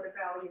 call it a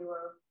value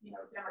of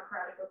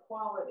democratic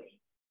equality,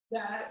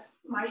 that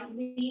might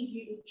lead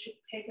you to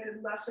take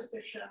a less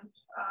efficient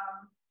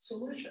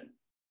solution.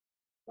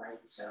 Right,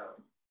 so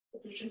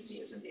efficiency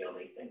isn't the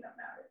only thing that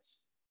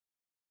matters.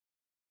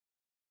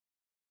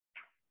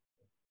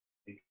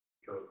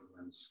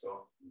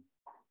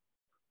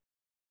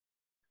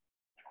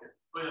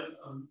 Well,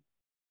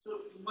 so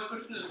my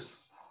question is,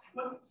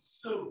 what's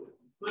so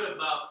good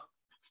about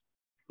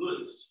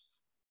goods?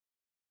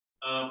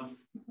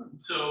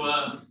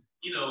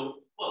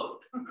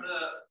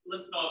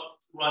 Let's not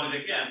run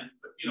it again,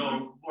 but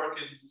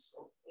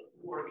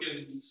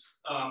Dworkin's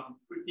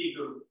critique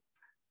of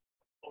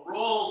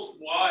overall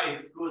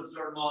why goods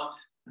are not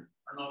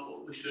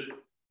what we should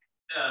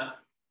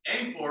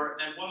aim for,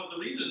 and one of the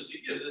reasons he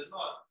gives is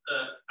not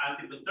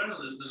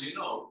anti-paternalism, as you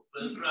know,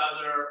 but it's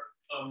rather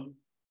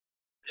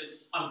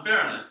it's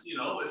unfairness. If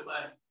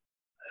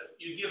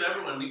you give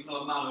everyone an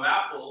equal amount of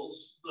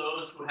apples,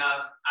 those who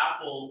have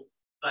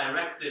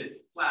apple-directed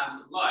plans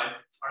of life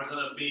are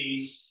going to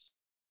be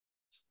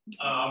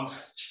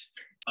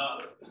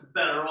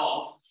better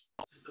off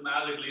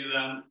systematically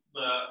than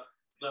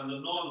the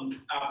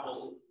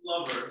non-apple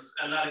lovers,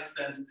 and that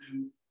extends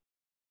to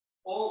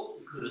all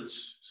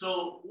goods.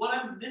 So what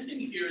I'm missing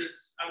here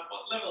is at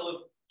what level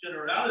of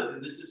generality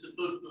this is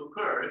supposed to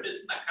occur. If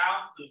it's an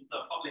account of the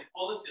public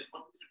policy and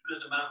what we should do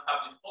as a matter of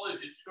public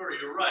policy, sure,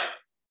 you're right.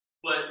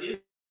 But if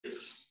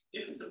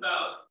it's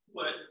about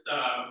what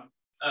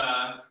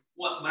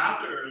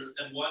matters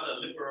and what a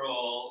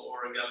liberal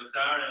or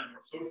egalitarian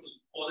or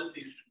socialist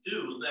polity should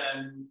do,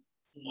 then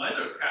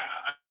neither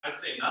I'd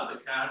say neither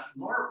cash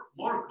nor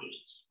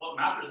goods. What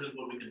matters is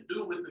what we can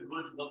do with the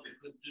goods, what the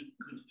goods do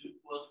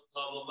to us,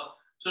 blah blah blah.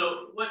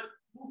 So what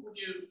would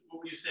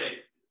you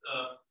say?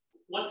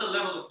 What's the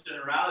level of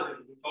generality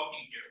that we're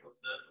talking here? What's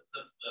the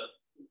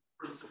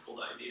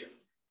principled idea?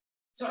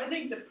 So I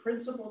think the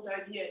principled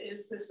idea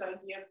is this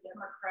idea of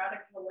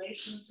democratic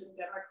relations and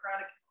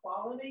democratic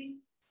equality,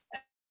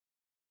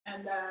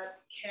 and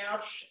that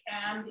cash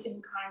and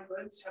in-kind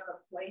goods have a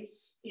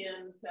place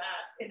in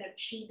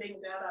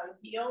achieving that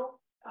ideal.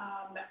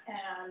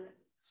 And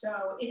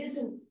so it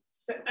isn't,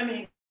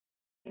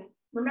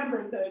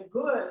 remember the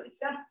good,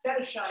 it's not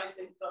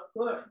fetishizing the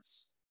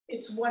goods.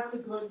 it's what the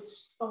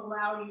goods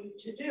allow you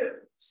to do.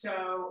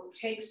 So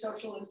take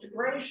social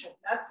integration.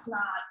 That's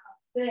not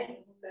a thing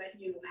that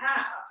you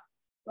have,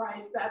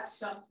 right? That's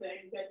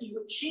something that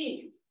you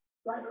achieve,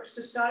 right? Or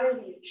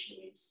society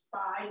achieves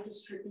by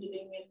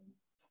distributing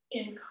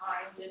in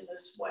kind in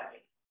this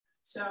way.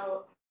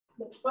 So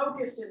the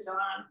focus is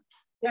on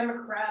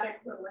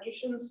democratic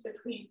relations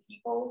between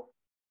people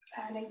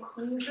and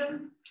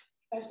inclusion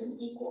as an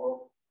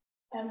equal,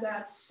 and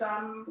that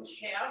some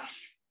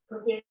cash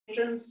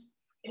provisions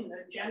in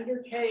the gender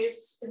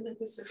case, in the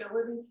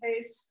disability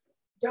case,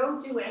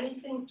 don't do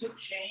anything to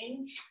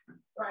change,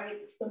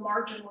 right, the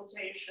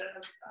marginalization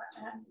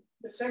and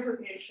the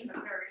segregation of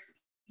various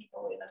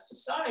people in a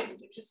society,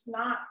 which is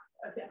not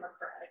a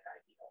democratic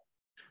ideal.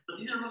 But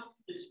these are not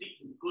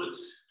speaking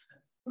goods.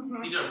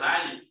 Mm-hmm. These are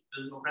values,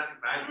 the democratic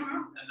values,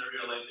 Mm-hmm. and they're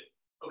realizing,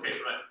 okay,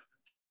 right.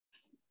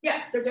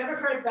 Yeah, they're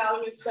democratic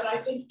values that I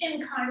think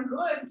in-kind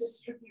good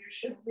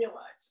distribution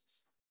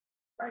realizes,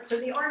 right? So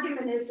the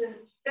argument isn't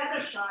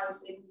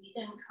fetishizing the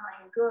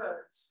in-kind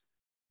goods.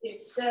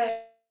 It's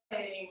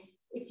saying,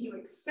 if you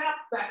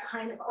accept that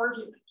kind of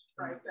argument,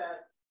 right,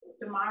 that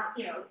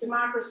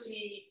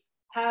democracy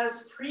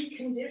has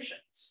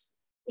preconditions,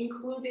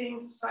 including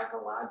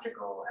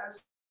psychological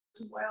as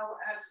well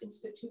as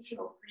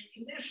institutional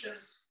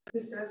preconditions, that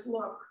says,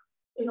 look,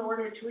 in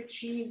order to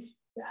achieve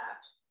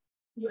that,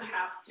 you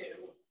have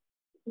to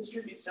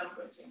distribute some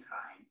goods in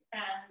kind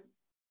and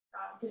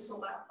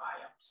disallow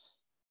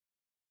buy-ups.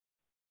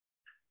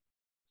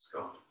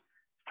 Scott.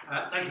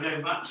 Thank you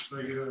very much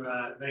for your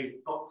very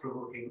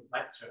thought-provoking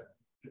lecture.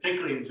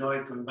 Particularly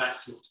enjoyed going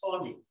back to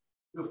Tawny.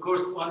 Of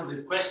course, one of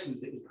the questions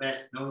that is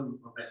best known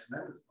or best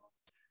remembered for,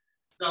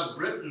 does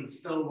Britain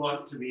still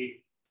want to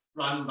be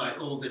run by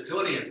old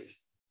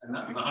Etonians? And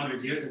that was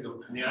 100 years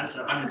ago. And the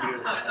answer 100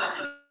 years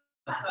ago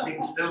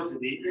seems still to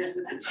be, yes,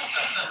 it is.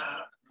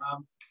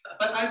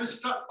 But I was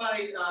struck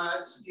by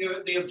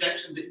the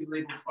objection that you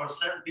labeled, or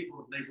certain people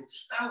have labeled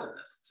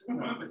Stalinist,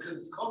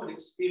 because common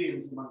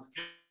experience amongst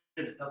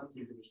kids doesn't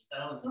seem to be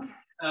Stalinist.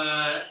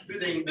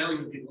 Putting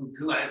millions of people in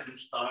gulags and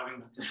starving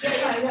them to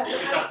death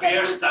is a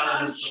fair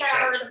Stalinist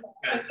objection.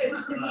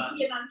 It's an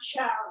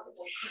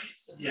uncharitable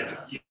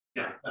criticism.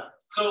 Yeah.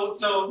 So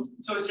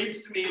it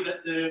seems to me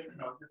that the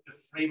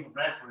frame of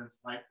reference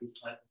might be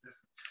slightly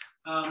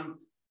different.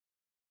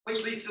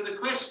 Which leads to the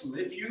question: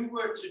 if you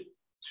were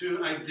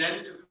to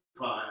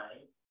identify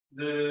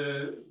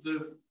the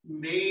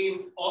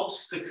main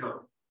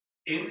obstacle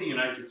in the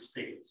United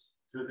States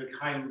to the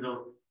kind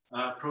of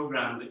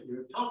program that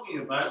you're talking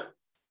about,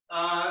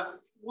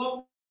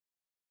 what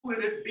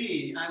would it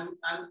be?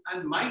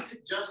 And might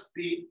it just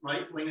be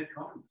right-wing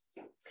economists?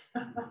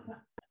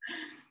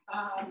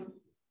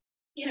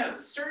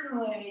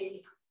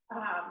 Certainly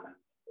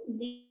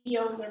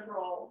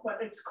neoliberal,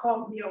 what it's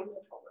called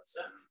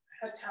neoliberalism,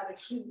 has had a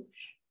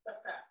huge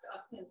effect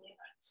in the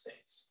United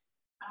States,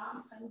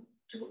 and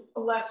to a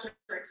lesser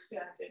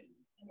extent in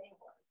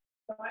England.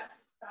 But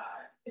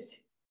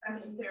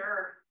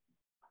there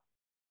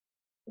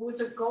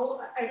was a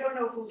goal. I don't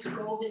know if it was a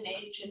golden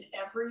age in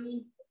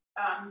every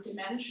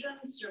dimension.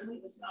 Certainly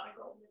it was not a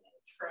golden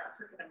age for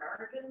African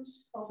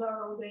Americans,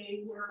 although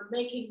they were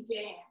making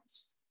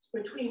gains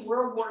between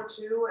World War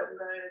II and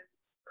the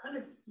kind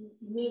of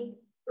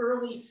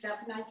early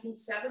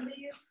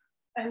 1970s.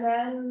 And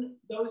then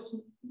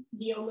those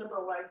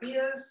neoliberal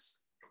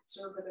ideas,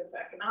 conservative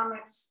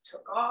economics,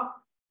 took off,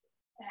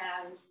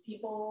 and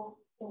people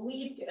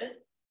believed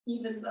it,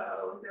 even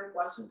though there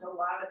wasn't a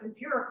lot of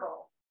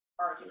empirical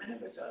argument.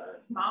 It was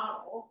a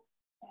model,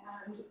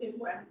 and it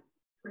went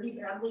pretty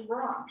badly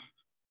wrong.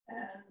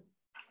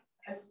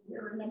 And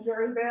we're in a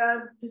very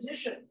bad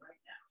position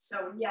right now.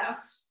 So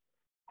yes,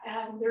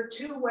 and there are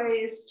two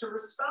ways to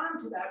respond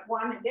to that.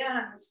 One,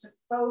 again, is to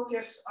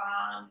focus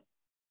on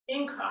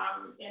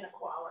income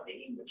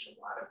inequality, which a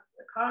lot of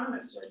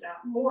economists are now,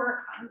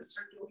 more economists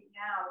are doing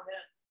now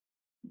than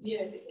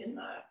did in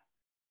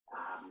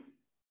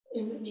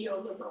the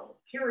neoliberal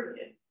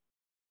period.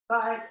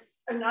 But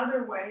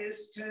another way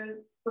is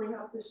to bring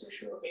up this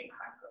issue of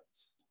in-kind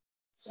goods.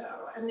 So,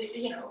 and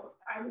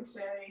I would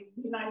say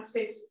the United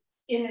States,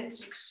 in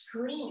its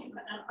extreme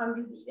and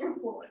under the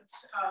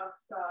influence of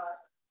the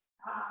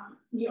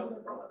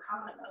neoliberal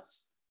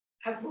economists,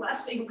 has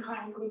less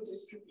in-kind good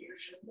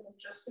distribution than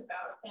just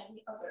about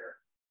any other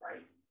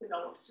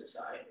developed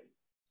society.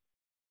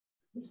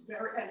 It's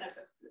very, and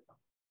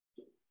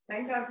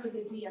thank God for the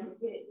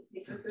DMV,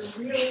 because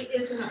there really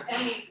isn't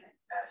anything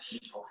that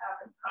people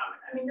have in common.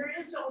 I mean, there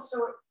is also,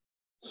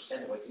 I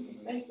said I wasn't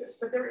going to make this,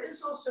 but there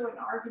is also an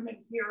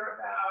argument here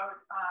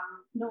about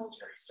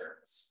military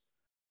service,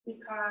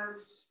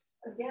 because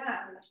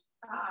again,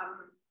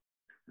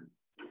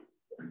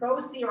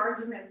 both the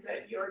argument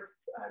that you're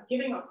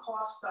giving a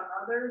cost on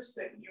others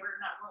that you're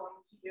not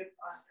willing to give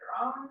on your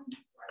own,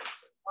 right?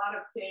 So a lot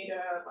of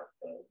data, like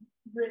the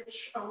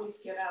rich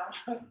always get out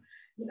of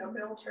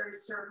military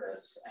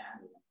service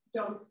and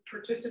don't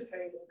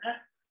participate in it.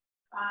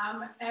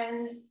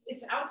 And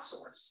it's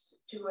outsourced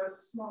to a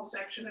small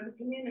section of the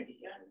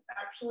community. And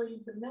actually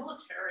the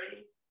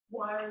military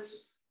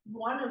was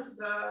one of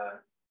the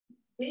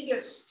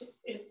biggest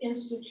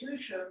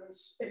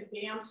institutions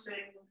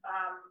advancing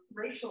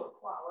racial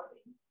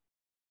equality,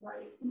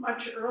 right?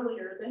 Much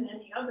earlier than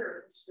any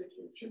other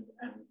institution.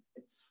 And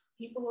it's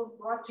people are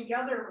brought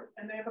together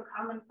and they have a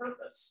common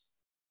purpose.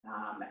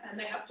 And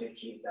they have to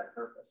achieve that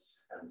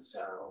purpose. And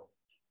so,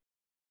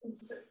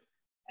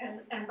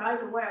 and by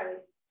the way,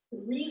 the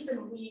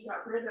reason we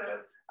got rid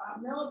of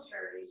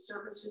military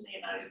service in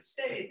the United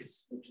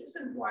States, which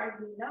isn't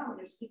widely known,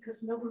 is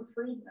because Milton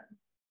Friedman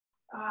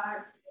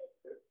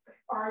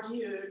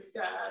argued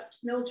that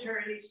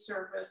military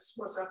service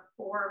was a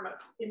form of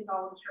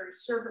involuntary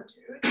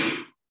servitude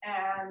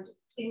and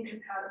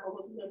incompatible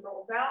with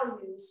liberal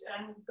values,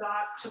 and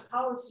got to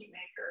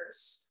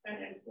policymakers and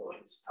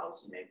influenced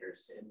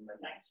policymakers in the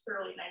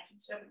early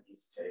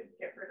 1970s to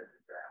get rid of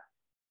the draft.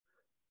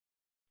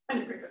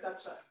 Anyway, but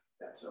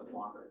that's a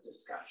longer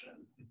discussion.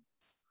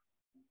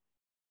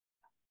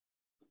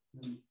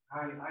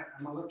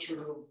 I'm a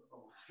lecturer of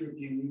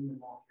European Union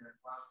law here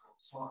at Glasgow,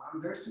 so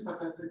I'm very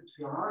sympathetic to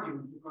your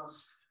argument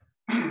because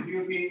the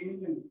European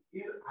Union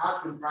has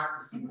been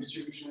practicing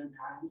distribution in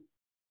kind,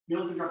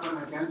 building up an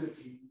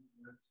identity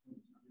with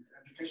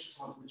education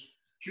law, which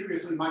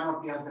curiously might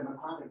not be as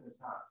democratic as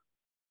that.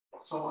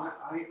 So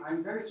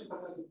I'm very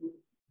sympathetic with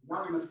the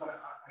argument, but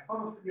I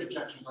thought of 3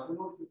 objections. I don't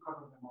know if you've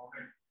covered them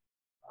already.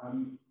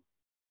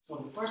 So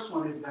the first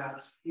one is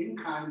that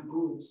in-kind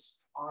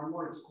goods are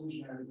more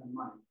exclusionary than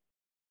money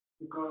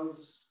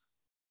because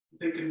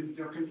there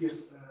can be a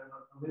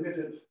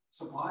limited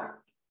supply,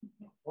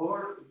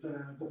 or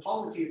the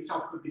polity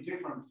itself could be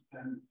different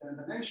than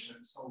the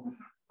nation. So,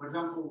 for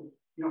example,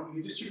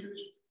 you distribute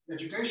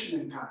education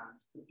in kind,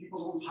 but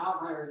people don't have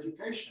higher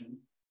education.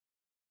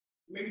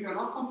 Maybe they're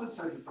not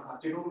compensated for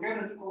that. They don't get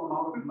an equal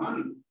amount of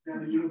money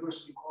than a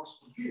university course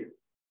would give.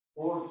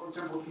 Or, for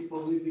example,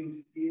 people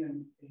living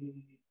in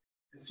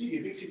a city,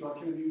 a big city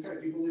like in the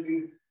UK, people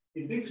living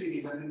in big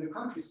cities and in the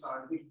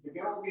countryside, they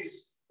get all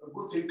these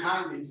goods in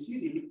kind in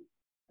cities,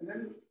 and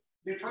then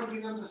they try to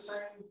give them the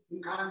same in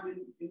kind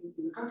in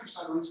the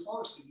countryside or in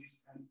smaller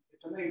cities, and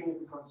it's unable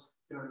because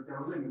there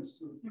are limits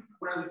to it.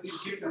 Whereas if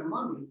you give them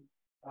money,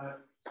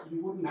 you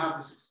wouldn't have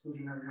this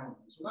exclusionary element.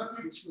 So that's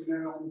the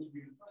exclusionary element to be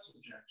the first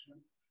objection.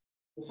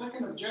 The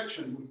second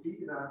objection would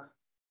be that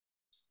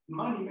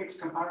money makes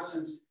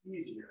comparisons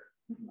easier.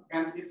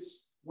 And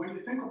it's, when you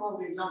think of all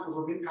the examples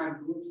of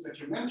in-kind goods that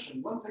you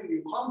mentioned, one thing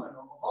in common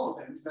of all of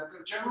them is that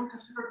they're generally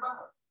considered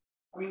bad.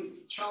 I mean,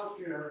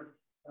 childcare,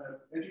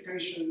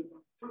 education,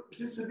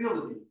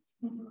 disability.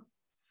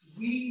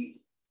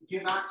 We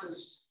give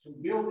access to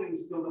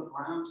buildings, build up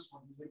ramps for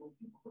disabled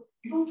people, but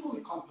you don't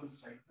really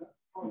compensate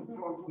from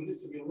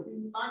disability.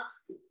 In fact,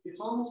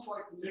 it's almost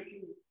like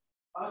making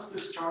us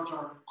discharge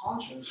our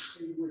conscience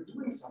when we're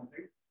doing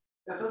something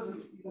that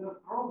doesn't even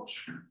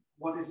approach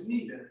what is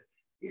needed.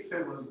 If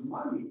there was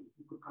money,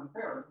 you could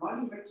compare.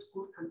 Money makes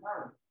good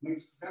comparison,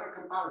 makes better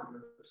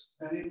comparators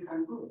than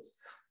in-kind goods.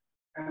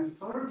 And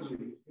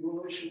thirdly, in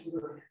relation to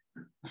the,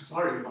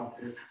 sorry about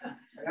this,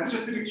 I've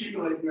just been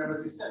accumulating them,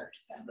 as you said.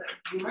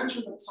 You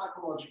mentioned the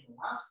psychological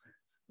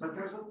aspect, but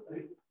there's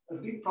a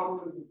big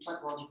problem with the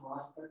psychological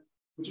aspect,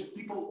 which is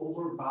people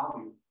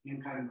overvalue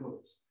in-kind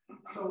goods.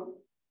 So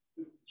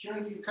here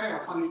in the UK,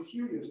 I find it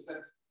curious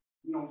that,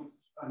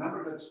 a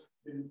number that's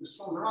been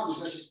thrown around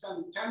is that you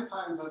spend 10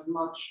 times as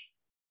much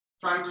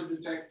trying to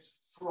detect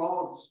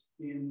fraud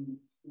in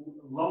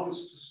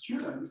loans to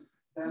students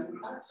than in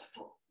tax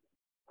fraud.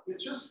 It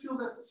just feels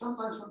that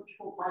sometimes when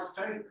people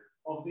partake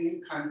of the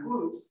in-kind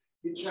goods,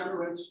 it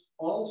generates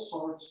all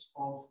sorts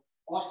of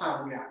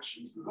hostile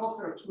reactions. The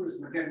welfare of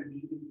tourism, again, in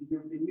the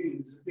European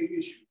Union is a big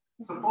issue,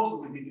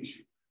 supposedly big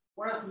issue.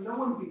 Whereas no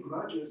one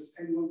begrudges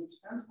anyone that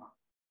spends money.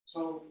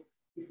 So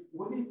if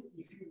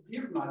you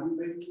give money,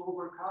 then you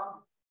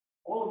overcome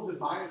all of the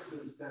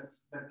biases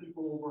that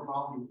people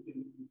overvalue in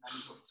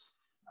in-kind goods.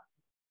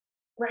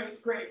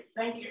 Great,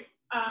 thank you.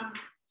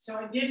 So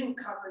I didn't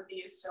cover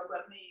these, so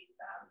let me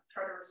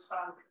try to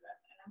respond to them.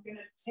 And I'm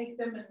going to take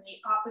them in the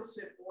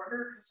opposite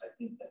order because I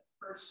think the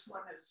first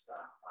one is the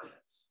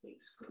hardest, the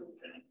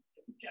exclusion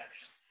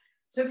objection.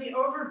 So the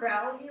people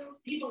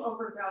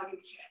overvalue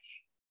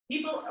cash.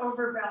 People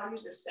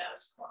overvalue the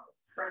status quo,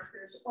 right?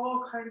 There's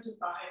all kinds of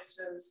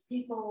biases.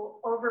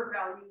 People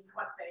overvalue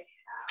what they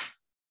have,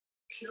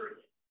 period.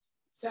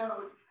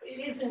 So it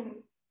isn't,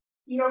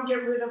 you don't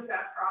get rid of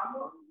that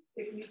problem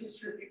if you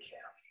distribute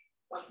cash.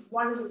 Like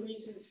one of the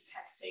reasons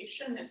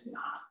taxation is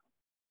not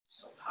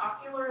so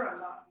popular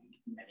among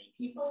many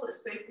people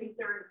is they think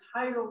they're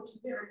entitled to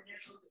their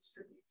initial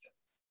distribution,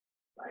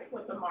 right?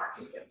 What the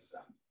market gives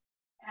them.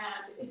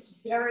 And it's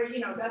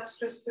very, that's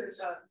just,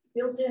 there's a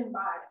built-in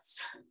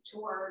bias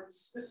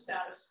towards the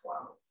status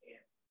quo.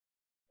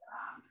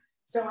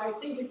 So I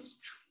think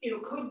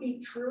it could be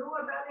true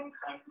about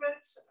in-kind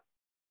goods,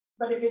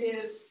 but if it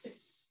is,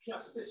 it's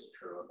just as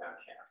true about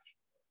cash.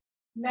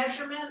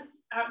 Measurement,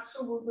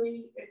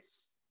 absolutely.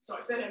 So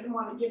I said I didn't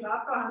want to give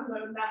up on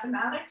the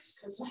mathematics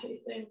because I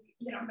think,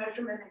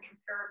 measurement and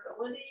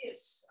comparability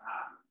is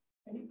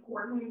an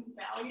important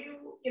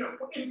value,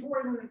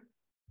 important,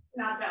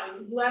 not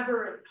value,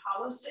 lever in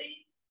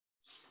policy,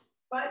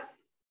 but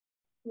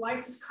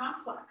life is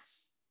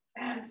complex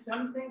and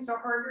some things are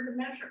harder to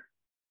measure,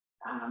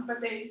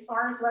 but they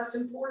aren't less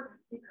important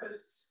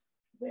because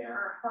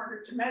they're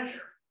harder to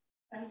measure.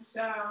 And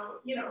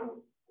so,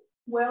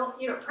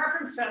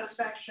 preference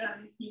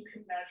satisfaction you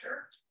can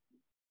measure.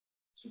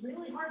 It's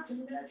really hard to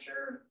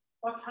measure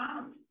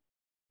autonomy,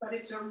 but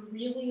it's a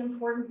really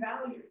important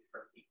value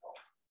for people.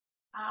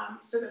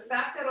 So the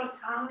fact that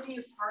autonomy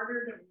is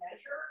harder to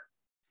measure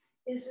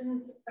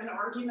isn't an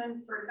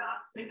argument for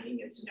not thinking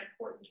it's an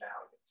important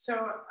value.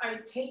 So I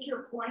take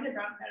your point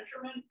about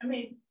measurement. I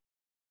mean,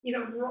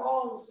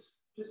 Rawls,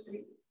 just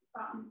to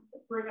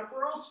bring up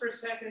Rawls for a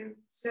second,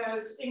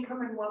 says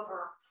income and wealth are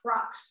a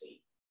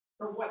proxy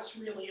for what's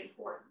really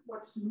important.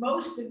 What's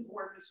most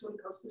important is what he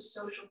calls the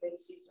social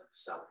bases of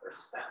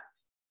self-respect.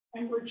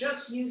 And we're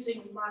just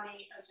using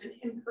money as an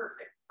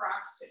imperfect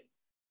proxy.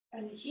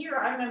 And here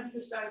I'm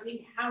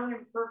emphasizing how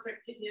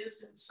imperfect it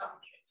is in some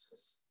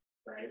cases,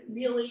 right? It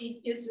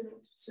really isn't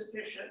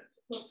sufficient,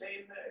 let's say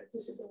in the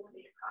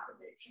disability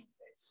accommodation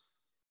case.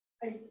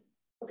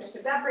 Okay,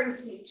 but that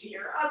brings me to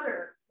your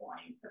other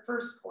point, the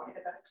first point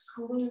about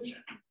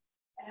exclusion.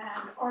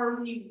 And are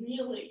we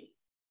really,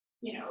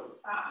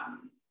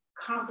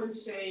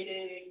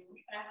 compensating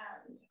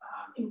and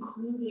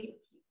including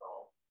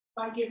people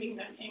by giving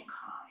them in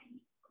kind?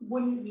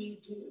 Wouldn't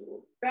we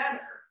do better?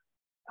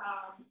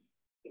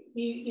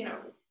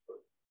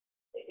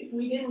 If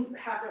we didn't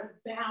have a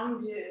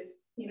bounded,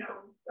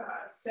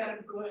 set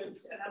of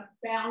goods and a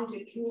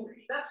bounded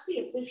community, that's the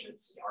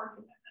efficiency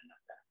argument in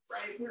effect,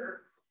 right?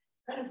 We're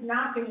kind of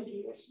not going to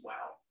do this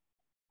well.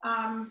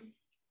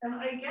 And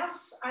I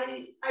guess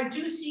I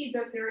do see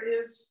that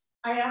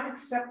I am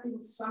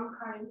accepting some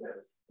kind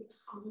of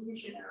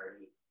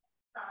exclusionary,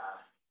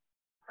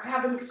 I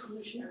have an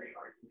exclusionary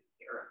argument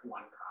here of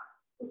one kind,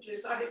 which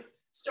is I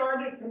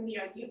started from the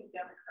idea of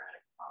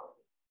democratic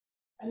polity,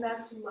 and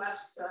that's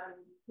less than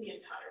the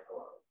entire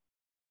globe.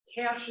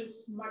 Cash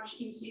is much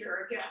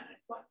easier, again,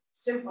 but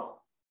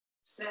simple,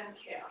 send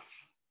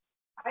cash.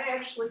 I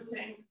actually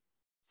think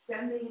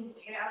sending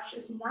cash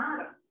is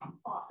not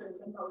often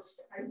the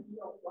most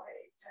ideal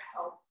way to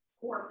help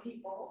poor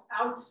people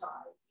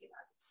outside the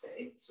United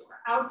States or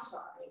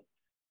outside,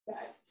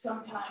 that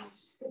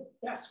sometimes the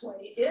best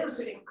way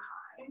is in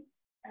kind.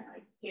 And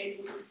I gave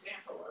you the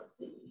example of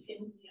the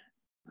Indian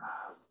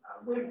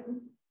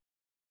women.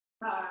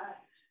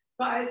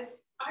 But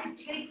I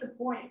take the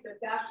point that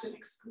that's an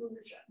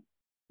exclusion.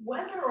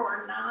 Whether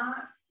or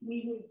not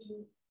we would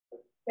do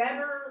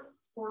better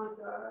for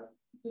the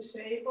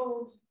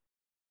disabled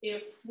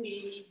if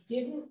we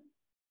didn't,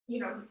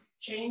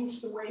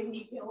 change the way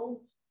we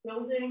build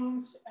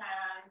buildings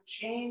and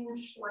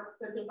change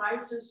the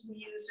devices we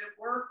use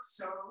at work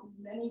so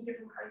many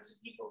different kinds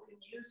of people can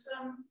use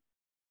them,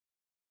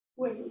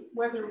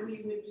 whether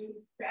we would do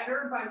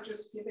better by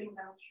just giving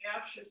them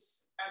cash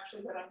is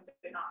actually what I'm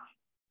denying.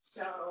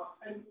 So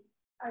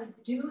I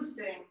do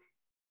think,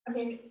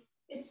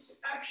 it's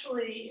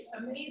actually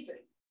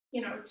amazing,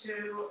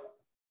 to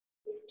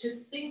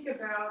think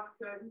about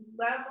the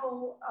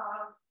level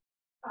of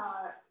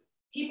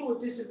people with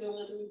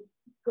disability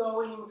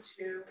going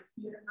to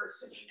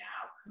university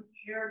now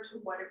compared to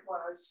what it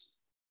was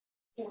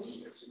 40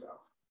 years ago,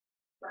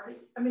 right?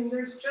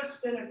 There's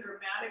just been a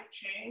dramatic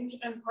change,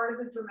 and part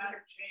of the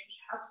dramatic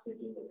change has to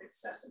do with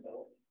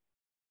accessibility.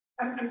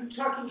 I'm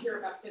talking here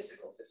about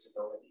physical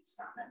disabilities,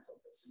 not mental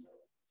disabilities.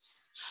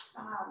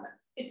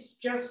 It's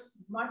just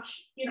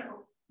much,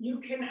 you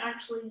can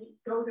actually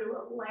go to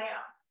a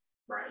lab,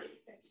 right,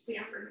 at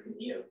Stanford and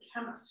be a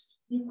chemist.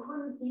 You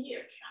couldn't be a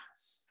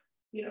chemist,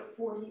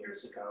 40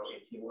 years ago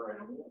if you were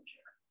in a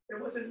wheelchair. There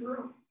wasn't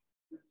room.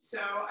 So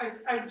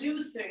I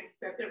do think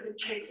that there have been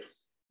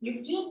changes.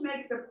 You did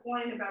make the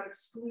point about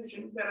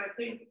exclusion that I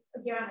think,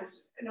 again,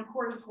 is an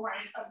important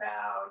point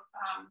about,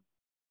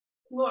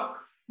 look,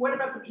 what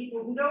about the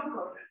people who don't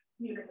go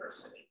to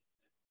university?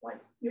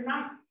 What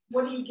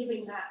are you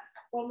giving that?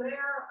 Well,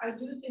 I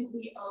do think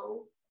we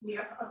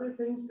have other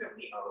things that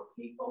we owe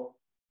people.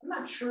 I'm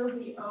not sure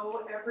we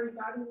owe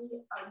everybody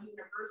a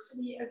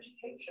university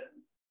education.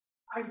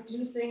 I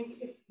do think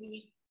if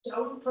we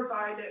don't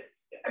provide it,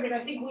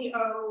 I think we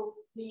owe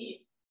the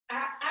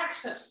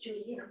access to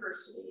a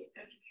university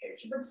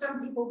education, but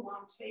some people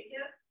won't take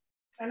it.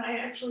 And I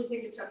actually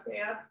think it's a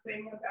bad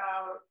thing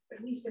about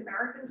at least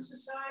American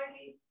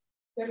society,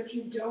 that if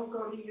you don't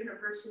go to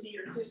university,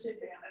 you're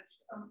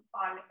disadvantaged on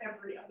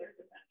every other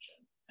dimension.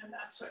 And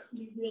that's what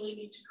we really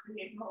need to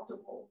create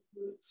multiple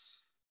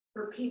routes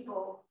for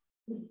people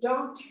who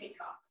don't take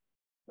up,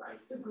 right,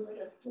 the good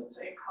of, let's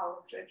say, a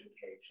college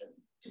education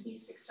to be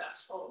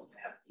successful, to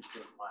have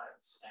decent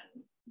lives,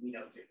 and we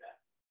don't do that.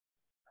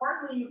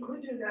 Partly you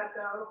could do that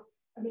though.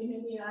 In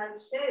the United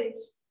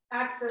States,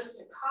 access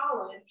to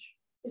college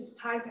is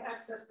tied to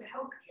access to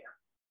healthcare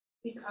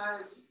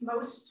because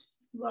most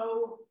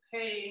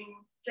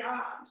low-paying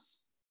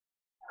jobs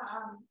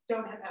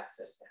don't have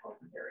access to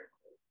healthcare.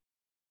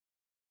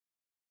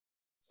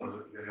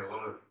 So there are a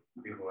lot of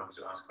people want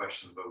to ask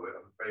questions, but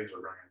I'm afraid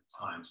we're running out of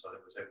time. So I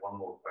think we'll take one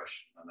more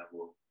question and then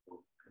we'll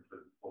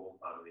conclude the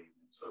formal part of the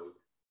evening. So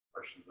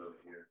questions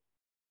over here.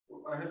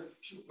 Well, I have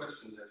two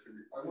questions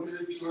actually. I wonder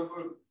if you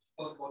ever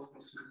thought about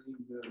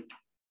considering the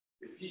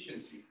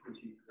efficiency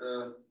critique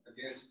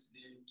against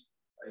the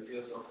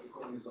ideas of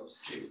economies of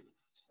scale.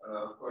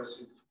 Of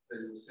course, if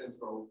there is a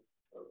central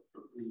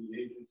procurement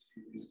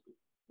agency, this could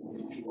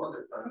lead to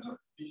other types of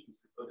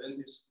efficiency, but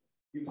then this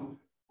even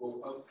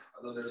go up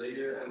another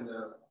layer and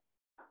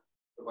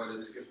provide a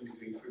discussion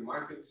between free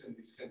markets and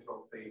the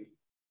central pay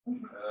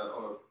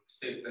or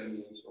state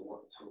planning and so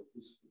on. So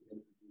this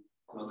could be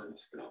another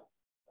discussion.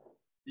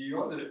 The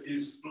other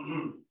is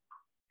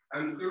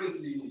I'm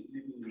currently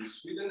living in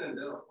Sweden, and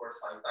then of course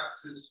high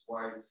taxes,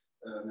 wide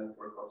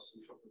network of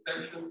social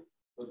protection,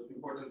 but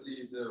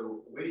importantly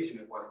the wage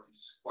inequality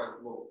is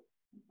quite low.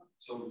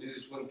 So this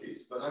is one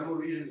case, but I'm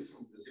originally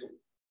from Brazil.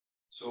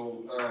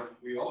 So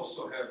we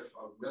also have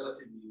a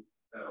relatively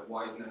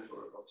wide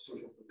network of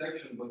social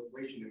protection, but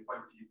wage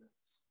inequality is a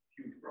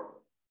huge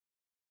problem.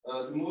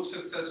 The most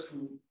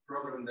successful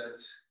program that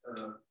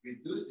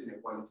reduced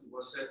inequality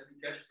was actually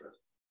cash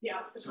transfer.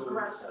 Yeah, the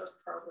progressive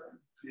program.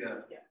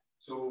 Yeah. Yeah.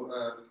 So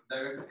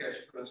direct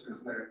cash transfer is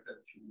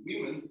directed to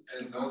women,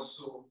 and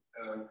also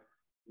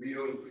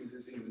real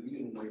increases in the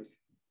minimum wage.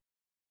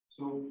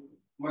 So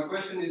my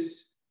question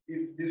is,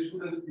 if this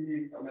wouldn't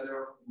be a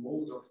matter of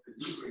mode of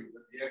delivery,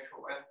 but the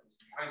actual efforts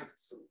behind it.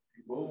 So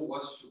the goal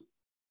was to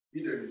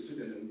either in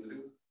Sweden and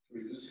Brazil to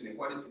reduce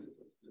inequality in the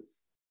first place,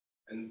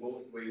 and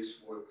both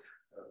ways work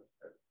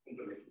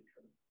implemented each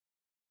other.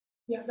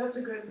 Yeah, that's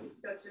a,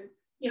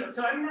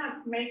 so I'm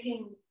not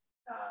making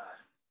a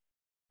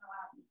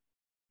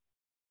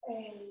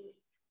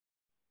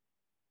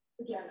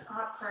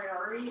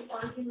priori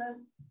argument.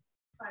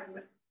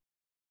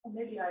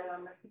 Maybe I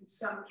am in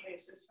some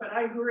cases, but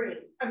I agree.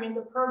 I mean,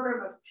 the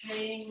program of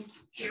paying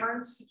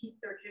parents to keep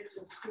their kids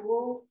in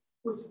school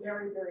was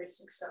very, very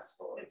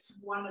successful. It's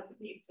one of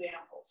the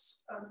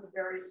examples of the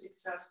very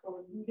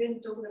successful. You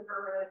didn't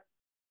deliver it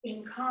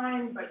in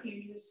kind, but you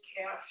used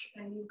cash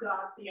and you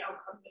got the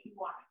outcome that you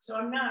wanted. So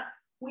I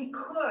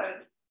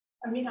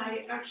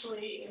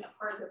actually, in a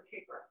part of the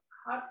paper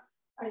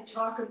I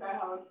talk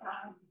about,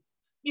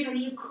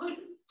 you could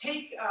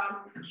take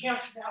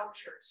cash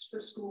vouchers for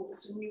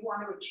schools and you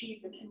want to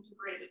achieve an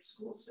integrated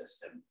school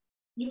system.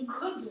 You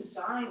could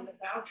design the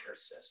voucher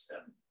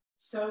system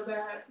so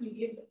that you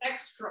give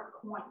extra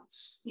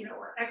points,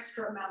 or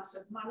extra amounts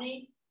of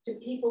money to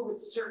people with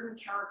certain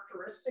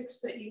characteristics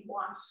that you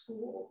want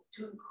school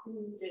to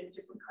include in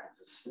different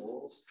kinds of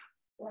schools,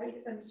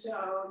 right? And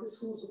so the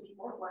schools would be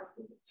more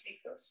likely to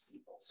take those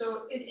people.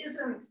 So it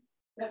isn't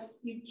that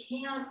you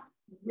can't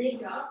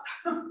rig up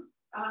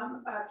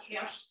a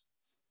cash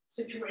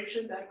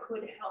situation that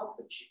could help,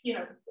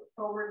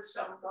 forward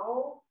some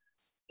goal.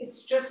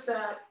 It's just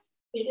that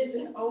it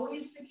isn't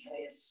always the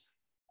case.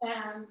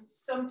 And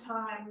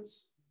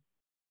sometimes,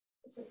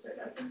 as I said,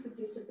 I think the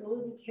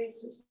disability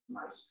case is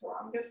my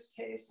strongest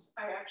case.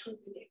 I actually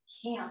think it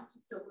can't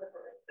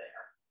deliver it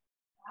there.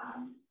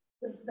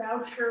 The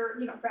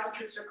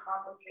vouchers are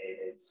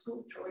complicated,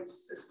 school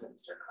choice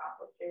systems are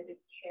complicated,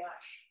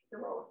 the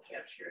role of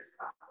cash here is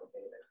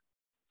complicated.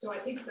 So I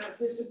think the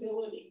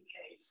disability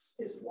case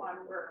is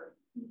one where,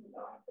 even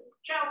though I've been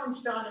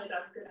challenged on it,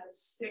 I'm going to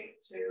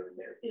stick to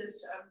there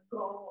is a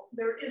goal,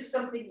 there is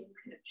something you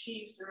can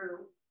achieve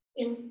through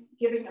in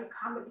giving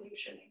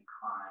accommodation in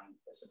kind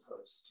as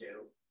opposed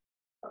to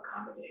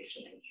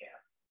accommodation in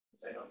cash,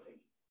 because I don't think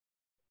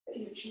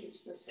it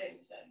achieves the same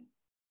thing.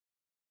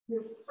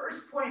 Your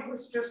first point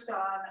was just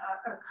on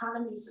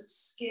economies of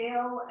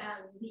scale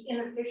and the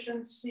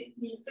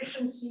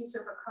efficiencies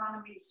of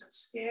economies of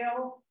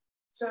scale.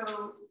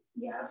 So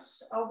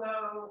yes,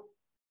 although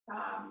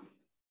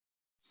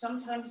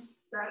sometimes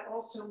that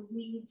also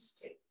leads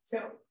to,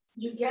 so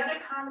you get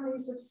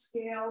economies of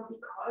scale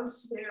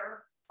because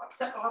they're,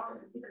 often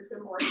because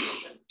they're more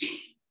efficient,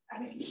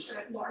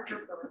 at larger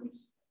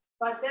firms.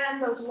 But then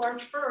those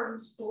large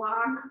firms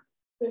block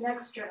the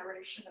next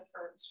generation of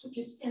firms, which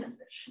is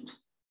inefficient.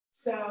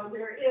 So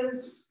there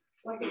is,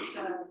 like I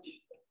said,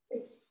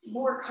 it's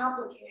more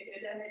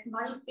complicated, and it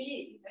might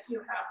be that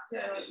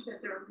that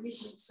there are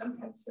reasons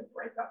sometimes to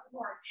break up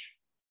large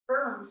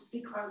firms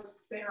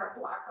because they are a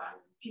block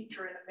on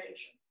future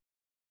innovation.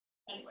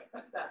 Anyway,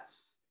 but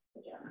that's,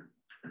 again,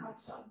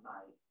 outside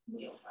my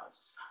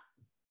wheelhouse.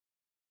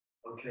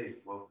 Okay,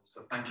 well,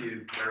 so thank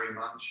you very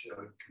much.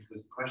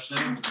 Concludes the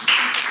questioning.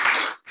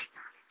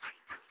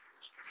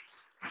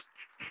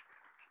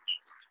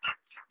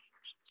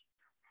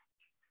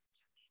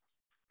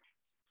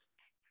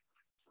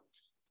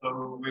 So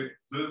we're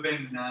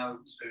moving now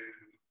to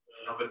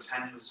number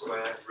 10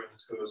 square, room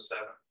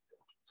 207.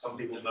 Some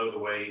people know the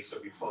way, so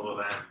we follow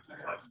them.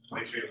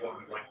 Make sure you're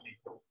walking with right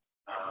people.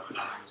 And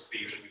we'll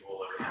see that you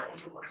all are.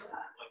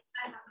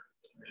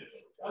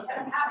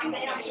 I'm happy to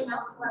answer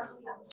questions.